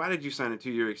 dude, why did you sign a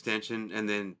 2 year extension and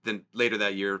then later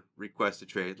that year request a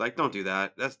trade? Like, don't do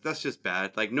that. That's just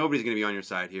bad. Like, nobody's gonna be on your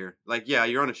side here. Like, yeah,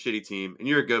 you're on a shitty team and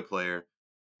you're a good player,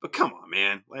 but come on,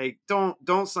 man. Like,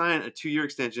 don't sign a 2 year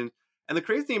extension. And the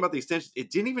crazy thing about the extension,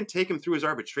 it didn't even take him through his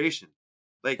arbitration.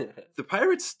 Like, the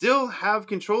Pirates still have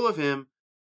control of him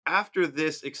after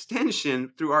this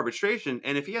extension through arbitration.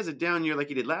 And if he has a down year like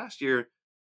he did last year,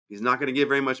 He's not going to get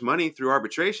very much money through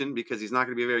arbitration because he's not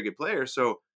going to be a very good player.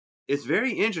 So it's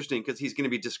very interesting because he's going to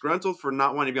be disgruntled for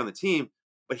not wanting to be on the team,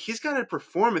 but he's got to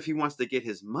perform if he wants to get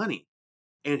his money.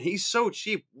 And he's so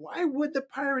cheap. Why would the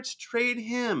Pirates trade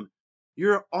him?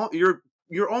 You're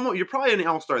probably an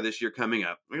all-star this year coming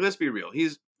up. Like, let's be real.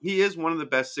 He is one of the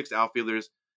best 6 outfielders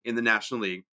in the National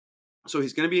League. So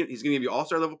he's going to give you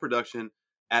all-star level production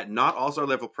at not all-star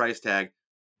level price tag.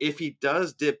 If he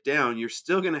does dip down, you're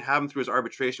still going to have him through his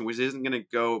arbitration, which isn't going to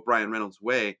go Brian Reynolds'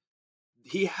 way.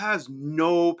 He has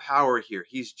no power here.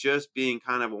 He's just being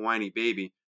kind of a whiny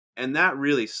baby. And that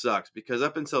really sucks because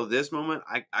up until this moment,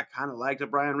 I kind of liked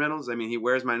Brian Reynolds. I mean, he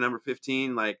wears my number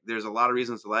 15. Like, there's a lot of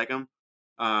reasons to like him.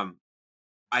 I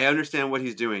understand what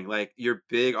he's doing. Like, your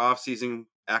big offseason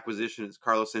acquisition is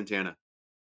Carlos Santana.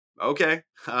 Okay.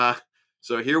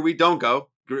 So here we don't go.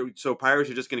 So Pirates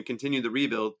are just going to continue the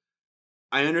rebuild.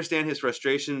 I understand his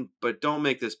frustration, but don't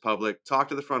make this public. Talk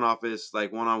to the front office,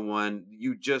 like, one-on-one.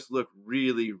 You just look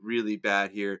really, really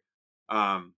bad here.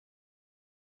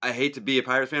 I hate to be a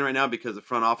Pirates fan right now because the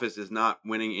front office is not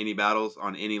winning any battles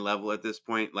on any level at this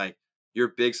point. Like,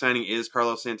 your big signing is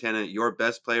Carlos Santana. Your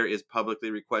best player is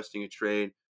publicly requesting a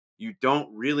trade. You don't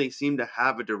really seem to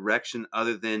have a direction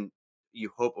other than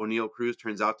you hope O'Neal Cruz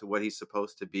turns out to what he's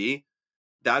supposed to be.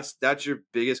 That's your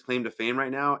biggest claim to fame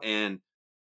right now. And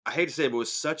I hate to say it, but with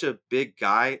such a big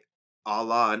guy, a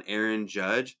la an Aaron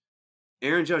Judge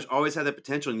always had that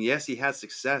potential. And yes, he had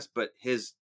success, but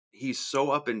he's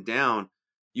so up and down.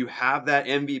 You have that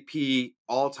MVP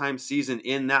all-time season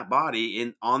in that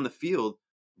body on the field,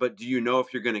 but do you know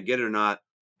if you're going to get it or not?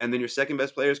 And then your second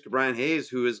best player is Ke'Bryan Hayes,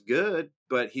 who is good,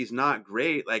 but he's not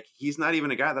great. Like, he's not even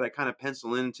a guy that I kind of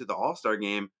pencil into the All-Star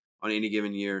game on any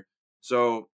given year.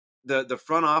 So the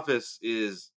front office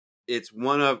it's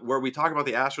one of where we talk about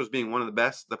the Astros being one of the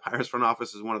best. The Pirates front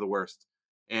office is one of the worst.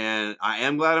 And I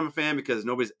am glad I'm a fan because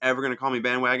nobody's ever going to call me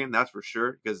bandwagon. That's for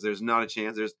sure. Because there's not a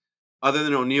chance. There's, other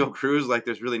than O'Neal Cruz, like,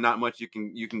 there's really not much you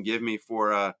can give me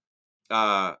for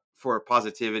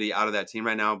positivity out of that team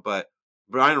right now. But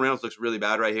Brian Reynolds looks really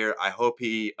bad right here. I hope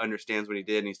he understands what he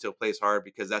did and he still plays hard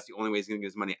because that's the only way he's going to get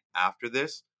his money after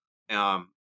this.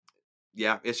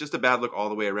 Yeah, it's just a bad look all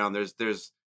the way around.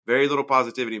 There's very little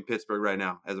positivity in Pittsburgh right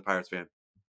now as a Pirates fan.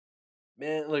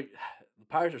 Man, look, the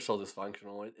Pirates are so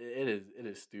dysfunctional. It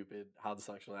is stupid how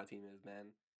dysfunctional that team is, man.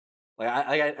 Like,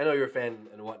 I know you're a fan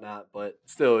and whatnot, but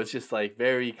still, it's just like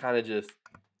very kind of just.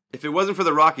 If it wasn't for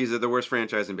the Rockies, they're the worst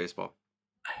franchise in baseball.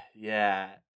 Yeah,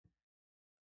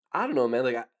 I don't know, man.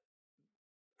 Like,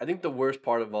 I think the worst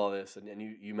part of all this, and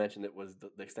you mentioned it, was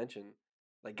the extension.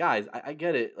 Like, guys, I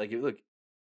get it. Like, look,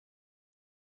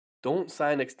 don't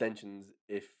sign extensions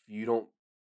if you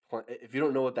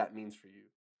don't know what that means for you,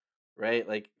 right?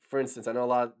 Like, for instance, I know a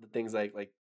lot of the things like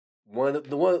one of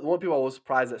the one people I was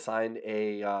surprised that signed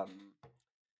a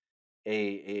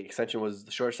extension was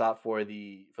the shortstop for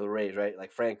the Rays, right?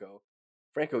 Like Franco,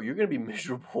 you're gonna be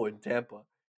miserable in Tampa,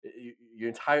 the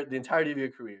entirety of your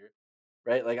career,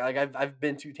 right? Like I've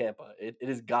been to Tampa. It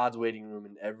is God's waiting room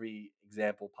in every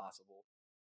example possible.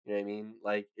 You know what I mean?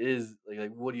 Like, it is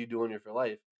like what are you doing here for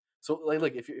life? So, like,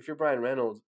 look, if you're Brian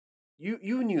Reynolds,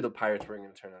 you knew the Pirates were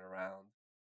going to turn it around.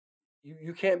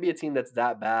 You can't be a team that's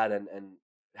that bad and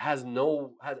has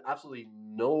absolutely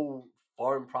no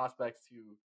farm prospects to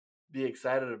be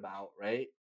excited about, right?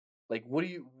 Like, what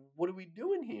are we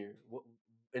doing here?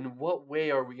 In what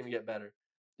way are we going to get better?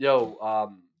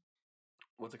 Yo,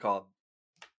 what's it called?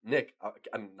 Nick,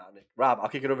 I'm not Nick. Rob, I'll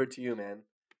kick it over to you, man.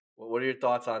 What are your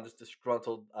thoughts on this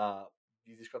disgruntled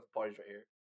these disgruntled parties right here?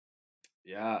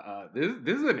 Yeah,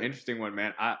 this is an interesting one,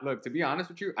 man. Look, to be honest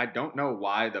with you, I don't know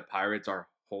why the Pirates are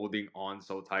holding on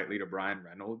so tightly to Brian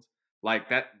Reynolds. Like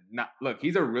that, look,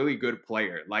 he's a really good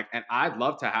player. Like, and I'd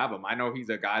love to have him. I know he's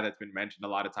a guy that's been mentioned a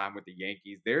lot of time with the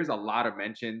Yankees. There's a lot of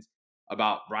mentions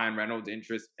about Brian Reynolds'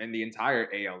 interest in the entire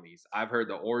AL East. I've heard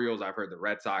the Orioles, I've heard the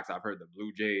Red Sox, I've heard the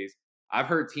Blue Jays. I've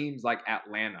heard teams like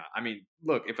Atlanta. I mean,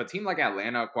 look, if a team like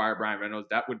Atlanta acquired Brian Reynolds,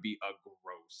 that would be a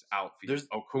gross outfield. There's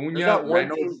Acuna, not one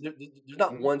Reynolds. team. There's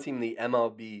not one team in the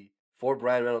MLB for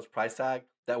Brian Reynolds' price tag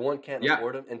that one can't Yeah.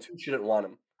 afford him and two shouldn't want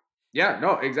him. Yeah,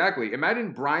 no, exactly.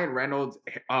 Imagine Brian Reynolds,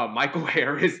 Michael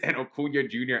Harris, and Acuna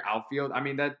Jr. outfield. I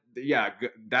mean,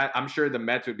 that I'm sure the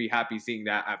Mets would be happy seeing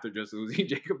that after just losing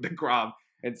Jacob deGrom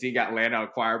and seeing Atlanta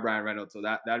acquire Brian Reynolds. So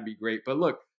that'd be great. But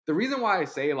look, the reason why I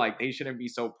say like they shouldn't be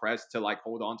so pressed to like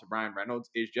hold on to Brian Reynolds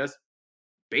is just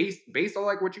based on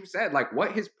like what you said, like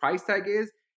what his price tag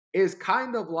is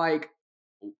kind of like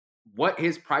what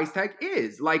his price tag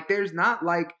is. Like, there's not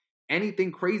like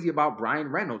anything crazy about Brian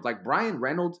Reynolds. Like, Brian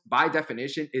Reynolds, by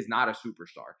definition, is not a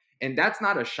superstar. And that's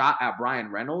not a shot at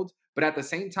Brian Reynolds, But at the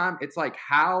same time, it's like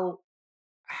how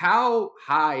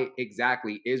high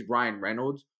exactly is Brian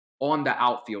Reynolds on the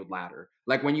outfield ladder?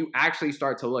 Like when you actually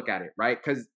start to look at it, right?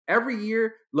 Because every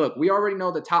year, look, we already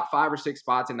know the top 5 or 6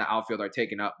 spots in the outfield are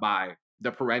taken up by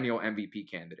the perennial MVP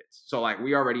candidates. So like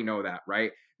we already know that,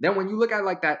 right? Then when you look at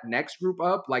like that next group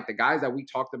up, like the guys that we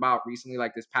talked about recently,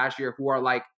 like this past year, who are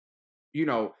like,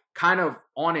 kind of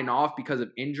on and off because of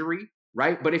injury,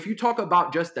 right? But if you talk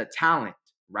about just the talent,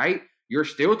 right? You're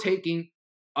still taking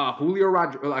Julio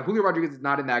Rodriguez. Like Julio Rodriguez is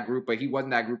not in that group, but he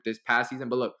wasn't that group this past season.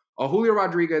 But look, a Julio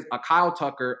Rodriguez, a Kyle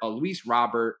Tucker, a Luis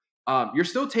Robert. You're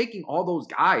still taking all those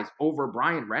guys over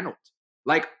Brian Reynolds.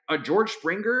 Like a George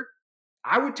Springer,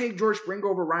 I would take George Springer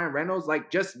over Ryan Reynolds, like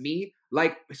just me.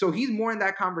 Like, so he's more in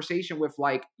that conversation with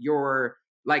like your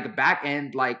like back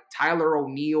end, like Tyler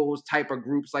O'Neill's type of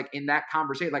groups, like in that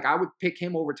conversation. Like I would pick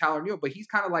him over Tyler O'Neill, but he's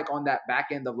kind of like on that back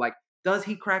end of like, does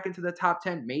he crack into the top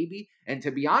 10? Maybe. And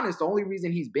to be honest, the only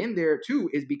reason he's been there too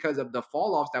is because of the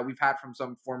fall offs that we've had from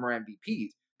some former MVPs.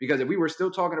 Because if we were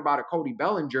still talking about a Cody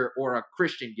Bellinger or a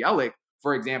Christian Yelich,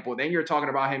 for example, then you're talking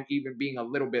about him even being a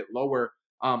little bit lower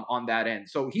on that end.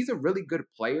 So he's a really good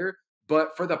player.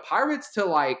 But for the Pirates to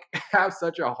like have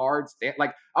such a hard stand,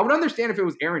 like I would understand if it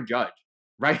was Aaron Judge,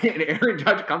 right? And Aaron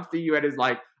Judge comes to you and is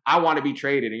like, I want to be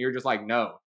traded. And you're just like,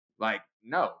 no,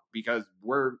 because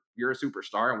you're a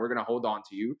superstar and we're going to hold on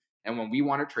to you. And when we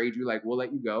want to trade you, like, we'll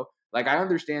let you go. Like, I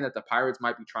understand that the Pirates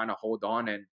might be trying to hold on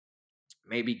and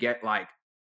maybe get like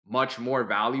much more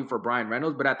value for Brian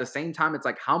Reynolds. But at the same time, it's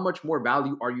like, how much more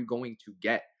value are you going to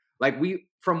get? Like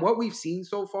from what we've seen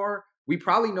so far, we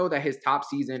probably know that his top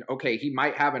season, okay, he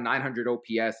might have a 900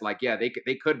 OPS. Like, yeah,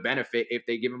 they could benefit if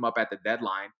they give him up at the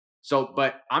deadline. So,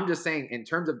 but I'm just saying, in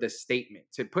terms of the statement,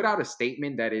 to put out a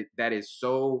statement that is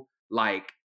so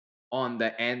like on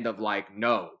the end of like,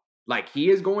 no, like he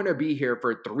is going to be here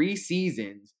for 3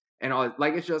 seasons, and all,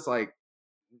 like it's just like,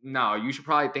 no, you should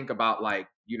probably think about like,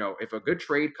 if a good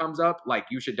trade comes up, like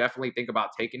you should definitely think about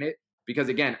taking it. Because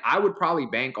again, I would probably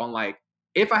bank on like,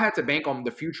 if I had to bank on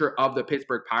the future of the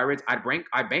Pittsburgh Pirates, I bank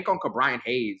on Ke'Bryan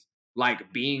Hayes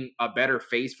like being a better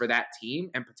face for that team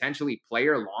and potentially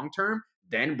player long term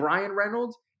than Brian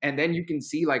Reynolds. And then you can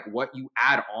see like what you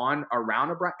add on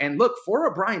around a Brian. And look, for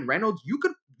a Brian Reynolds, you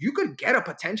could get a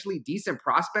potentially decent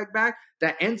prospect back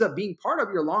that ends up being part of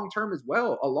your long term as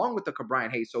well, along with the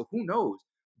Ke'Bryan Hayes. So who knows?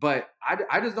 But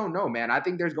I just don't know, man. I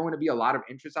think there's going to be a lot of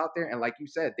interest out there. And like you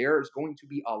said, there's going to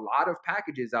be a lot of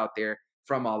packages out there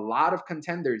from a lot of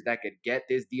contenders that could get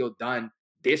this deal done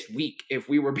this week if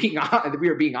we were being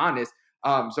honest.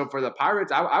 So for the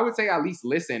Pirates, I would say at least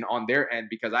listen on their end,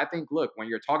 because I think, look, when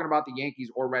you're talking about the Yankees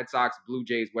or Red Sox, Blue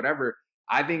Jays, whatever,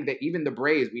 I think that even the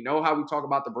Braves, we know how we talk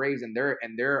about the Braves and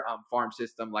their farm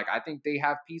system. Like I think they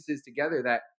have pieces together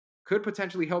that could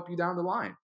potentially help you down the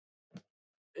line.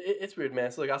 It's weird,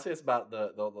 man. So, like, I'll say this about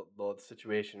the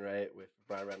situation, right, with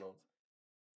Brian Reynolds.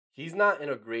 He's not in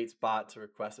a great spot to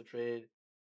request a trade.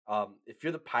 If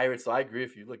you're the Pirates, so I agree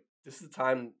with you. Look, this is the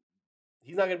time.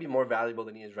 He's not going to be more valuable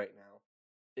than he is right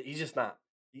now. He's just not.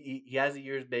 He has the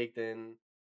years baked in.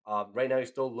 Right now, he's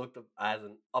still looked as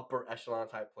an upper echelon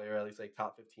type player, at least like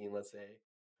top 15, let's say,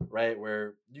 right,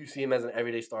 where you see him as an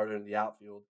everyday starter in the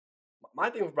outfield.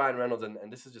 My thing with Brian Reynolds,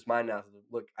 and this is just my analysis.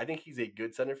 Look, I think he's a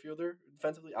good center fielder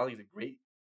defensively. I don't think he's a great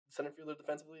center fielder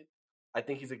defensively. I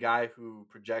think he's a guy who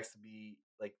projects to be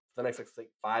like for the next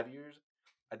like 5 years.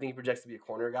 I think he projects to be a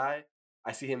corner guy.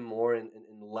 I see him more in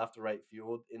left or right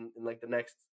field in like the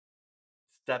next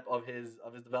step of his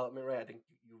development. Right, I think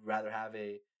you'd rather have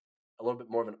a little bit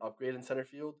more of an upgrade in center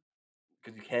field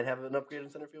because you can have an upgrade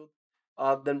in center field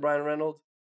than Brian Reynolds.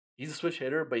 He's a switch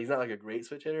hitter, but he's not like a great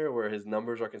switch hitter where his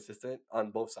numbers are consistent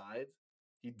on both sides.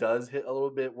 He does hit a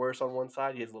little bit worse on one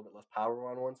side. He has a little bit less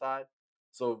power on one side.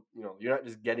 So, you're not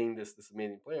just getting this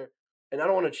amazing player. And I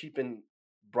don't want to cheapen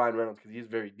Brian Reynolds because he's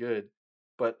very good,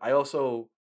 but I also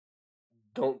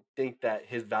don't think that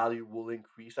his value will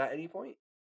increase at any point,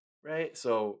 right?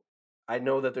 So I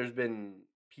know that there's been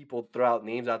people throw out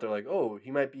names out there like, oh, he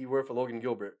might be worth a Logan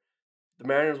Gilbert. The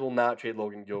Mariners will not trade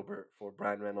Logan Gilbert for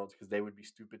Brian Reynolds because they would be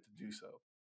stupid to do so.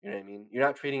 You know what I mean? You're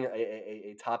not trading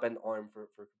a top end arm for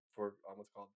what's it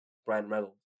called Brian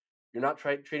Reynolds. You're not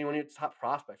trading one of your top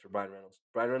prospects for Brian Reynolds.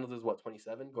 Brian Reynolds is what,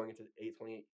 27, going into the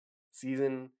 28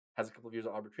 season, has a couple of years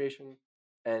of arbitration,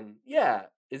 and yeah,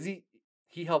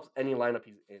 he helps any lineup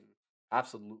he's in,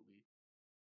 absolutely.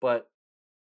 But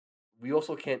we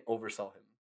also can't oversell him.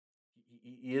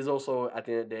 He is also at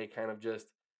the end of the day kind of just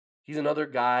he's another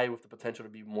guy with the potential to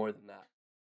be more than that.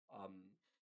 Um,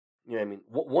 you know what I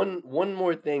mean? One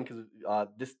more thing because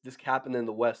this happened in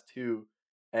the West too,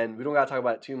 and we don't gotta talk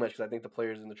about it too much because I think the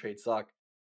players in the trade suck.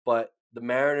 but the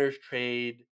Mariners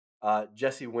trade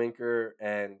Jesse Winker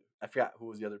and I forgot who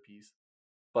was the other piece,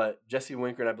 but Jesse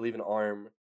Winker and I believe an arm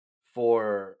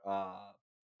for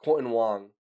Colton Wong.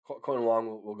 Colton Wong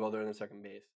will go there in the second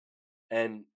base,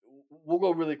 and we'll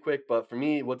go really quick. But for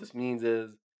me, what this means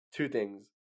is two things.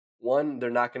 One, they're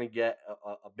not going to get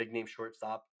a big name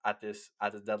shortstop at this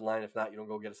deadline. If not, you don't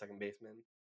go get a second baseman.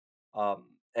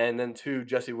 And then two,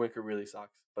 Jesse Winker really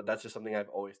sucks. But that's just something I've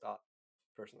always thought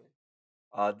personally.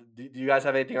 Do you guys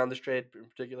have anything on this trade in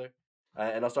particular?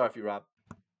 And I'll start with you, Rob.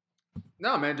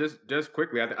 No, man, just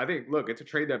quickly. I think look, it's a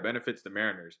trade that benefits the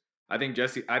Mariners. I think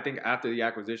after the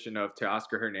acquisition of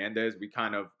Teoscar Hernandez, we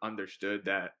kind of understood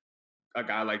that a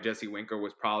guy like Jesse Winker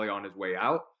was probably on his way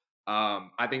out.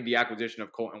 I think the acquisition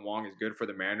of Colton Wong is good for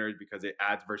the Mariners because it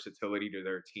adds versatility to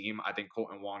their team. I think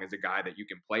Colton Wong is a guy that you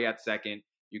can play at second.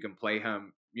 You can play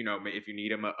him, if you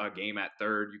need him a game at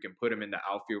third, you can put him in the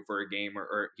outfield for a game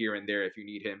or here and there if you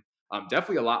need him.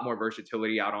 Definitely a lot more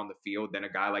versatility out on the field than a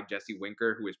guy like Jesse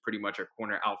Winker, who is pretty much a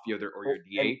corner outfielder or your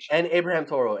DH. And Abraham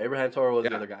Toro. Abraham Toro was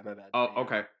the other guy. My bad. Oh,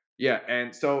 okay. Yeah,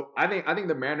 and so I think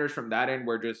the Mariners from that end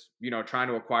were just trying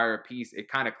to acquire a piece. It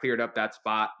kind of cleared up that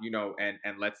spot,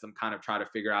 and lets them kind of try to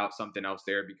figure out something else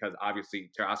there because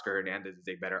obviously Teoscar Hernandez is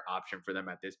a better option for them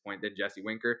at this point than Jesse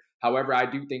Winker. However, I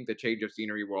do think the change of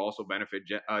scenery will also benefit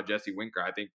Jesse Winker.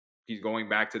 I think he's going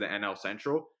back to the NL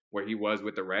Central where he was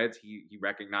with the Reds. He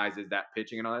recognizes that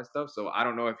pitching and all that stuff. So I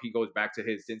don't know if he goes back to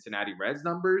his Cincinnati Reds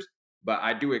numbers, but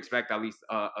I do expect at least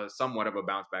a somewhat of a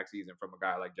bounce back season from a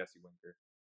guy like Jesse Winker.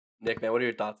 Nick, man, what are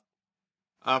your thoughts?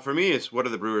 For me, it's what are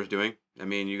the Brewers doing? I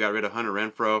mean, you got rid of Hunter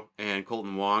Renfroe and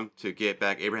Colton Wong to get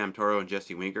back Abraham Toro and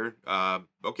Jesse Winker.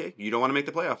 Okay, you don't want to make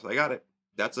the playoffs. I got it.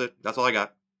 That's it. That's all I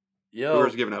got.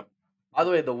 Brewers giving up. By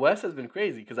the way, the West has been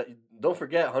crazy because don't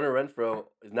forget Hunter Renfroe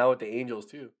is now with the Angels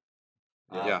too.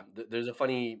 Yeah. There's a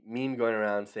funny meme going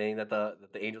around saying that the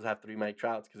Angels have 3 Mike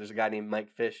Trouts because there's a guy named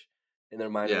Mike Fish in their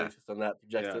minor league system that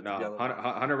projects it to be on the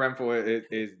Hunter Renfroe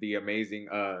is the amazing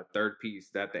third piece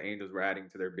that the Angels were adding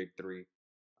to their big three.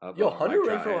 Hunter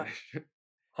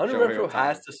Renfroe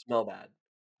has to smell bad,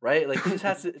 right? Like he just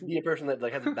has to be a person that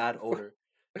like has a bad odor.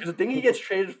 Because the thing he gets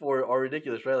traded for are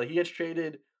ridiculous, right? Like he gets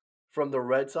traded from the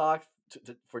Red Sox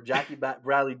for Jackie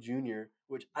Bradley Jr.,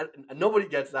 which nobody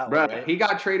gets that one, right? He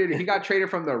got traded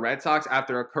from the Red Sox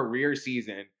after a career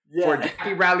season for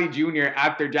Jackie Bradley Jr.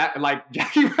 after Jackie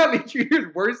Bradley Jr.'s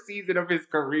worst season of his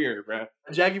career, bro.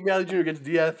 Jackie Bradley Jr. gets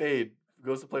DFA'd,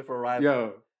 goes to play for a rival.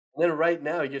 Yo. And then right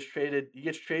now he gets traded to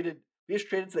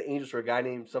the Angels for a guy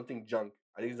named something Junk.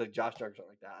 I think he's like Josh Junk or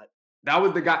something like that. That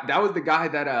was the guy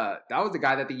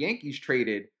that the Yankees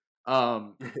traded.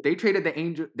 They traded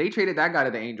that guy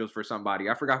to the Angels for somebody.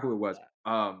 I forgot who it was.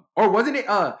 Or wasn't it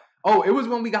it was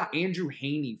when we got Andrew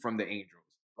Haney from the Angels.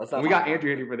 We got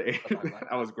Andrew Haney for the Angels.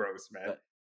 That was gross, man.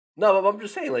 No, but I'm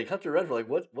just saying, like Hunter Renfroe,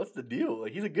 like what's the deal?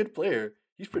 Like he's a good player.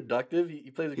 He's productive. He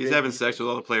plays. He's having sex with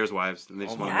all the players' wives, and they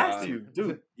just want to,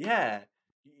 dude. Yeah,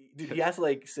 dude. He has to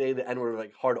like say the N word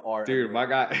like hard R. Dude, my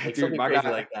guy. Like, dude, my guy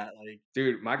like that. Like,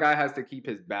 dude, my guy has to keep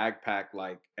his bag packed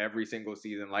like every single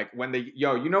season. Like when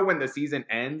when the season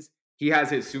ends, he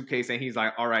has his suitcase and he's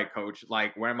like, "All right, coach,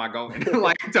 like where am I going?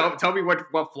 Like tell me what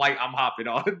flight I'm hopping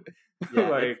on." Yeah,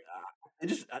 like it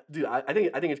just, dude. I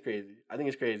think it's crazy. I think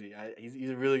it's crazy.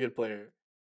 He's a really good player.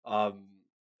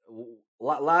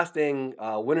 Last thing,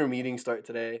 winter meetings start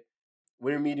today.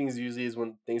 Winter meetings usually is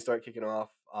when things start kicking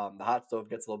off. The hot stove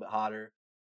gets a little bit hotter.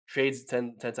 Trades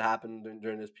tend to happen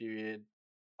during this period.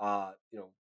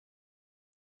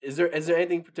 Is there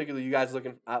anything particular you guys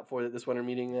looking out for this winter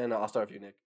meeting? And I'll start with you,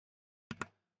 Nick.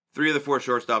 3 of the 4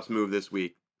 shortstops move this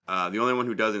week. The only one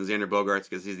who doesn't is Xander Bogaerts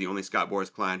because he's the only Scott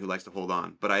Boras client who likes to hold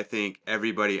on. But I think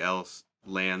everybody else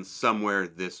lands somewhere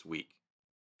this week.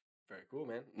 Very cool,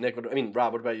 man. Nick,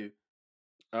 Rob, what about you?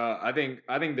 I think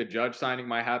the Judge signing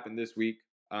might happen this week.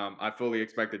 I fully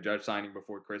expect the Judge signing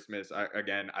before Christmas.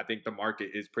 I think the market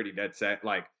is pretty dead set.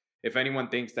 Like, if anyone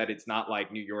thinks that it's not like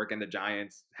New York and the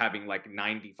Giants having like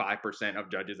 95%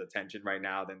 of Judge's attention right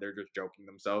now, then they're just joking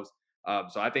themselves.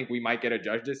 So I think we might get a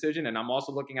Judge decision, and I'm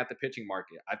also looking at the pitching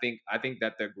market. I think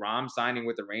that the Grom signing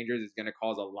with the Rangers is going to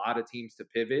cause a lot of teams to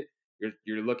pivot.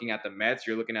 You're looking at the Mets,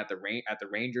 you're looking at the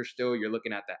Rangers still, you're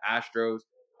looking at the Astros.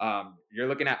 You're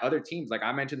looking at other teams. Like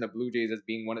I mentioned the Blue Jays as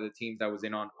being one of the teams that was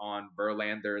in on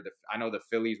Verlander. I know the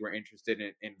Phillies were interested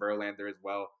in Verlander as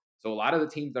well. So a lot of the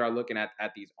teams that are looking at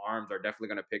these arms are definitely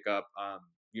going to pick up.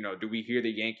 Do we hear the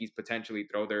Yankees potentially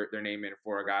throw their name in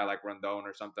for a guy like Rondon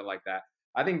or something like that?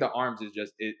 I think the arms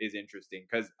is interesting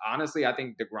because honestly, I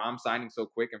think DeGrom signing so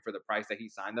quick and for the price that he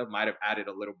signed up might have added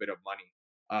a little bit of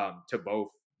money to both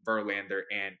Verlander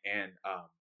and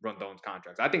Rondon's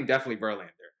contracts. I think definitely Verlander.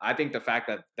 I think the fact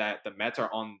that the Mets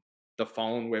are on the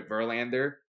phone with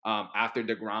Verlander after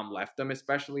DeGrom left them,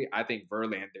 especially, I think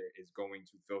Verlander is going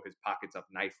to fill his pockets up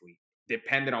nicely,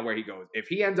 depending on where he goes. If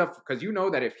he ends up, because you know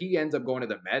that if he ends up going to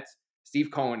the Mets, Steve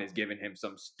Cohen is giving him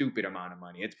some stupid amount of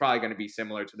money. It's probably going to be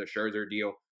similar to the Scherzer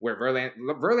deal, where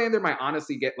Verlander might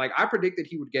honestly get, like, I predicted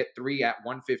he would get 3 at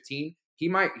 115. He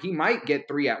might get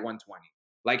 3 at 120.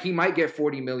 Like, he might get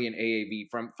 40 million AAV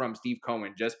from Steve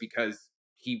Cohen just because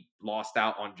he lost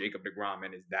out on Jacob deGrom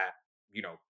and is that,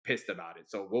 pissed about it.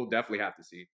 So we'll definitely have to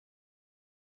see.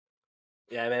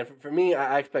 Yeah, man. For me,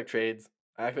 I expect trades.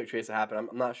 I expect trades to happen.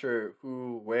 I'm not sure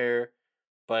who, where,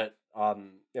 but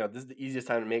this is the easiest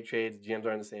time to make trades. GMs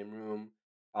are in the same room.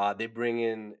 They bring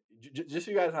in just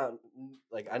so you guys have,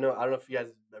 like, I don't know if you guys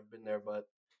have ever been there, but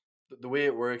the way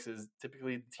it works is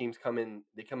typically the teams come in.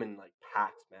 They come in like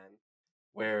packs, man,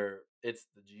 where it's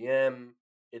the GM,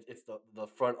 it's the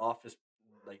front office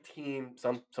like team.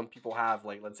 Some people have,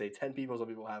 like, let's say 10 people. Some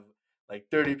people have like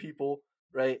 30 people,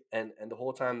 right? And the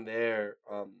whole time there,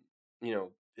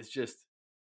 it's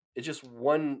just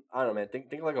one. I don't know, man.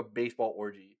 Think of like a baseball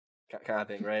orgy kind of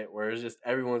thing, right? Where it's just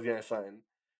everyone's getting something,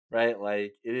 right?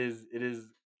 Like it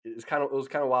was kind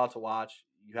of wild to watch.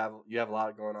 You have a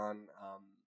lot going on.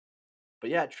 But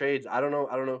yeah, trades. I don't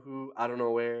know who. I don't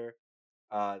know where.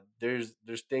 There's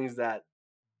things that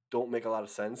don't make a lot of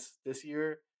sense this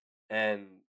year, and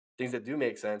things that do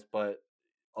make sense. But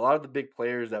a lot of the big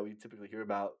players that we typically hear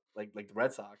about, like the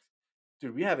Red Sox,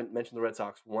 dude, we haven't mentioned the Red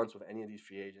Sox once with any of these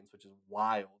free agents, which is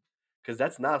wild because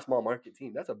that's not a small market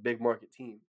team. That's a big market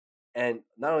team, and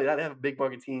not only that, they have a big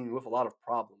market team with a lot of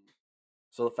problems.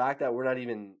 So the fact that we're not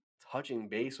even touching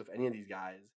base with any of these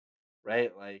guys,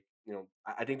 right? Like,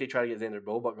 I think they try to get Xander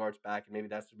Bogaerts back, and maybe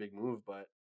that's the big move, but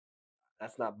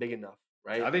that's not big enough,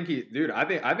 right? I think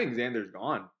Xander's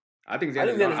gone. I think I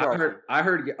think Xander's gone. Xander's gone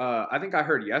too. I think I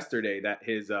heard yesterday that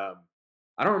his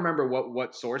I don't remember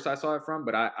what source I saw it from,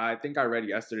 but I think I read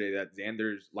yesterday that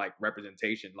Xander's like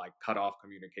representation like cut off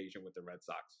communication with the Red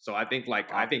Sox. So I think I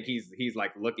Wow. think he's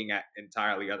like looking at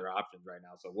entirely other options right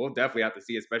now. So we'll definitely have to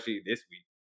see, especially this week.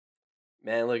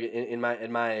 Man, look, in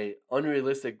my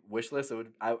unrealistic wish list,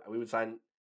 we would sign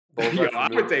Yo, Bogarts to I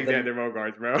would move, take and then Xander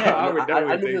Bogaerts, bro. yeah, I no, would I definitely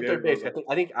move him take to Xander third base.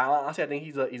 Bogaerts. Honestly, I think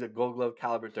he's a Gold Glove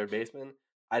caliber third baseman.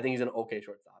 I think he's an okay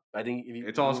shortstop. I think It's if you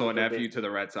move also him a to third nephew base, to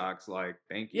the Red Sox. Like,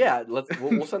 thank you. yeah,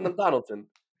 we'll send them Donaldson.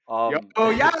 Yo, oh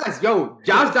yes, yo,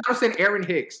 Josh Donaldson, Aaron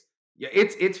Hicks. Yeah,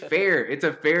 it's fair. It's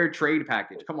a fair trade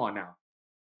package. Come on now.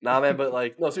 Nah, man, but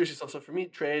like, no, seriously. So for me,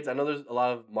 trades. I know there's a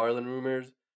lot of Marlin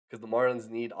rumors because the Marlins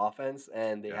need offense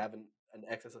and they Yeah. have an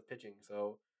excess of pitching.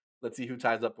 So let's see who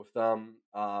ties up with them.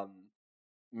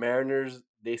 Mariners,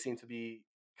 they seem to be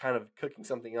kind of cooking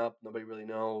something up. Nobody really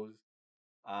knows.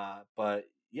 But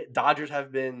yeah, Dodgers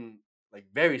have been like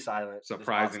very silent this offseason.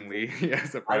 Surprisingly, yeah,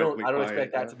 surprisingly I don't quiet.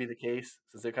 expect that Yeah. to be the case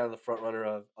since they're kind of the front runner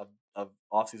of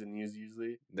offseason news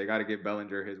usually. They got to give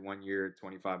Bellinger his 1 year,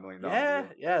 $25 million Yeah,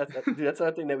 deal. yeah, dude, that's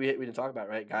another thing that we didn't talk about,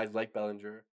 right? Guys like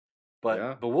Bellinger, but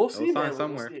Yeah, we'll they'll see, sign man. We'll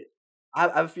somewhere. see. I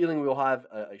have a feeling we'll have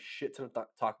a shit ton to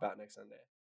talk about next Sunday,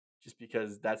 just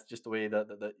because that's just the way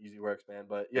that usually works, man.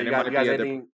 But yeah, And it you might guys be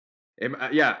anything?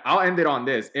 yeah, I'll end it on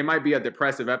this. It might be a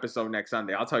depressive episode next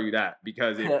Sunday. I'll tell you that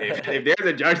because if there's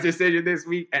a judge decision this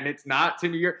week and it's not to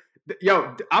New York,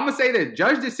 yo, I'm gonna say that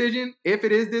judge decision, if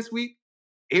it is this week,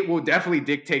 it will definitely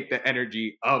dictate the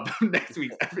energy of next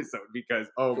week's episode because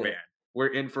oh man,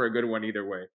 we're in for a good one either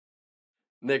way.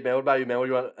 Nick, man, what about you, man? What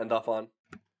do you want to end off on?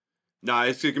 No,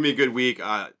 it's gonna be a good week.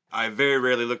 I very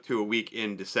rarely look to a week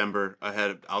in December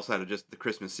outside of just the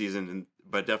Christmas season,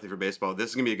 but definitely for baseball, this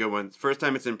is gonna be a good one. It's the first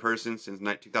time it's in person since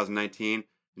 2019.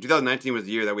 And 2019 was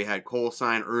the year that we had Cole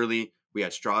sign early, we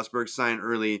had Strasburg sign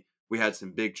early, we had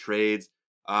some big trades.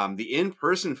 The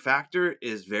in-person factor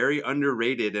is very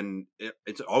underrated, and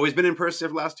it's always been in person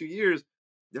for the last 2 years.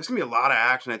 There's gonna be a lot of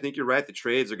action. I think you're right. The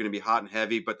trades are gonna be hot and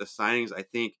heavy, but the signings, I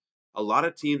think a lot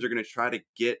of teams are going to try to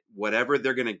get whatever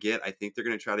they're going to get. I think they're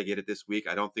going to try to get it this week.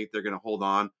 I don't think they're going to hold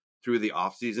on through the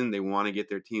offseason. They want to get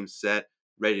their team set,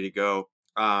 ready to go.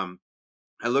 I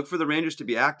look for the Rangers to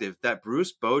be active. That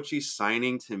Bruce Bochy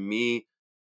signing to me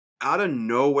out of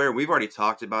nowhere, we've already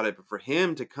talked about it, but for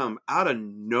him to come out of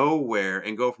nowhere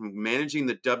and go from managing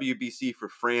the WBC for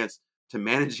France to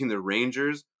managing the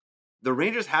Rangers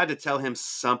had to tell him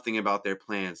something about their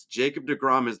plans. Jacob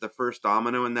deGrom is the first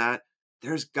domino in that.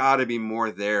 There's got to be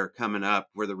more there coming up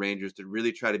for the Rangers to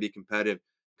really try to be competitive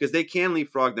because they can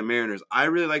leapfrog the Mariners. I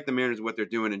really like the Mariners, what they're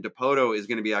doing, and Dipoto is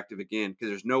going to be active again because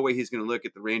there's no way he's going to look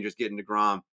at the Rangers getting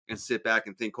deGrom and sit back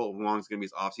and think Colton Wong's going to be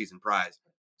his offseason prize.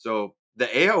 So the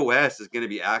AOS is going to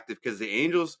be active because the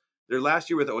Angels, their last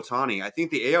year with Otani. I think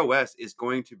the AL West is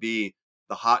going to be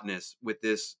the hotness with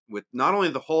not only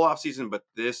the whole offseason, but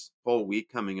this whole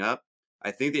week coming up.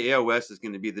 I think the AL West is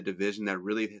going to be the division that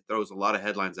really throws a lot of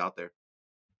headlines out there.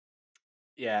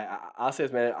 Yeah, I'll say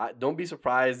this, man. Don't be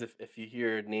surprised if you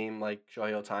hear a name like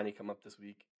Shohei Ohtani come up this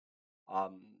week,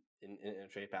 um, in a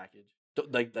trade package.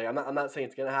 Like I'm not saying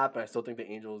it's gonna happen. I still think the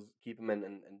Angels keep him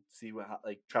and see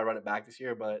try to run it back this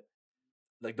year. But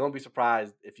like, don't be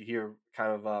surprised if you hear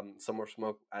kind of some more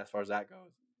smoke as far as that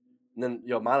goes. And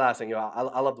then my last thing, I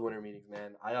love the winter meetings,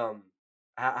 man. I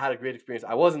had a great experience.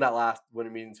 I was in that last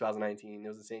winter meeting in 2019. It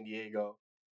was in San Diego,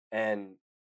 and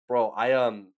bro, I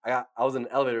was in an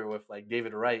elevator with like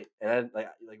David Wright, and like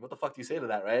what the fuck do you say to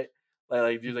that, right?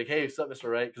 Like he was like, hey, what's up, Mr.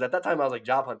 Wright? Because at that time I was like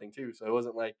job hunting too, so it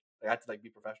wasn't like I had to like be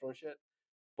professional and shit.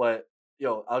 But I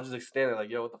was just like standing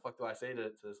like, what the fuck do I say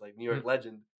to this like New York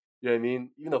legend? You know what I mean?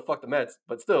 Even though fuck the Mets,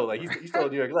 but still like he's still a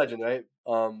New York legend, right?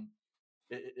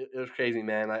 It was crazy,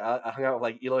 man. Like I hung out with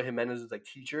like Eloy Jimenez's like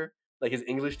teacher, like his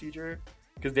English teacher,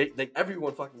 because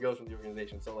everyone fucking goes from the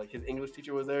organization. So like his English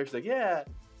teacher was there. She's like, yeah,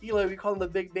 Eloy, we call him the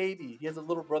big baby. He has a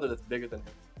little brother that's bigger than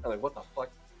him. I'm like, what the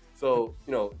fuck? So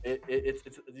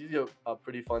it's usually a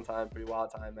pretty fun time, pretty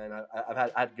wild time, man. I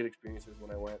had good experiences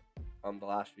when I went the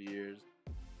last few years.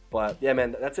 But yeah,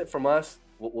 man, that's it from us.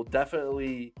 We'll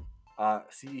definitely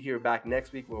see you here back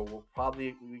next week, where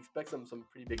we expect some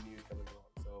pretty big news coming along.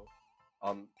 So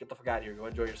get the fuck out of here. Go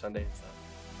enjoy your Sunday and stuff.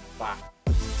 Bye.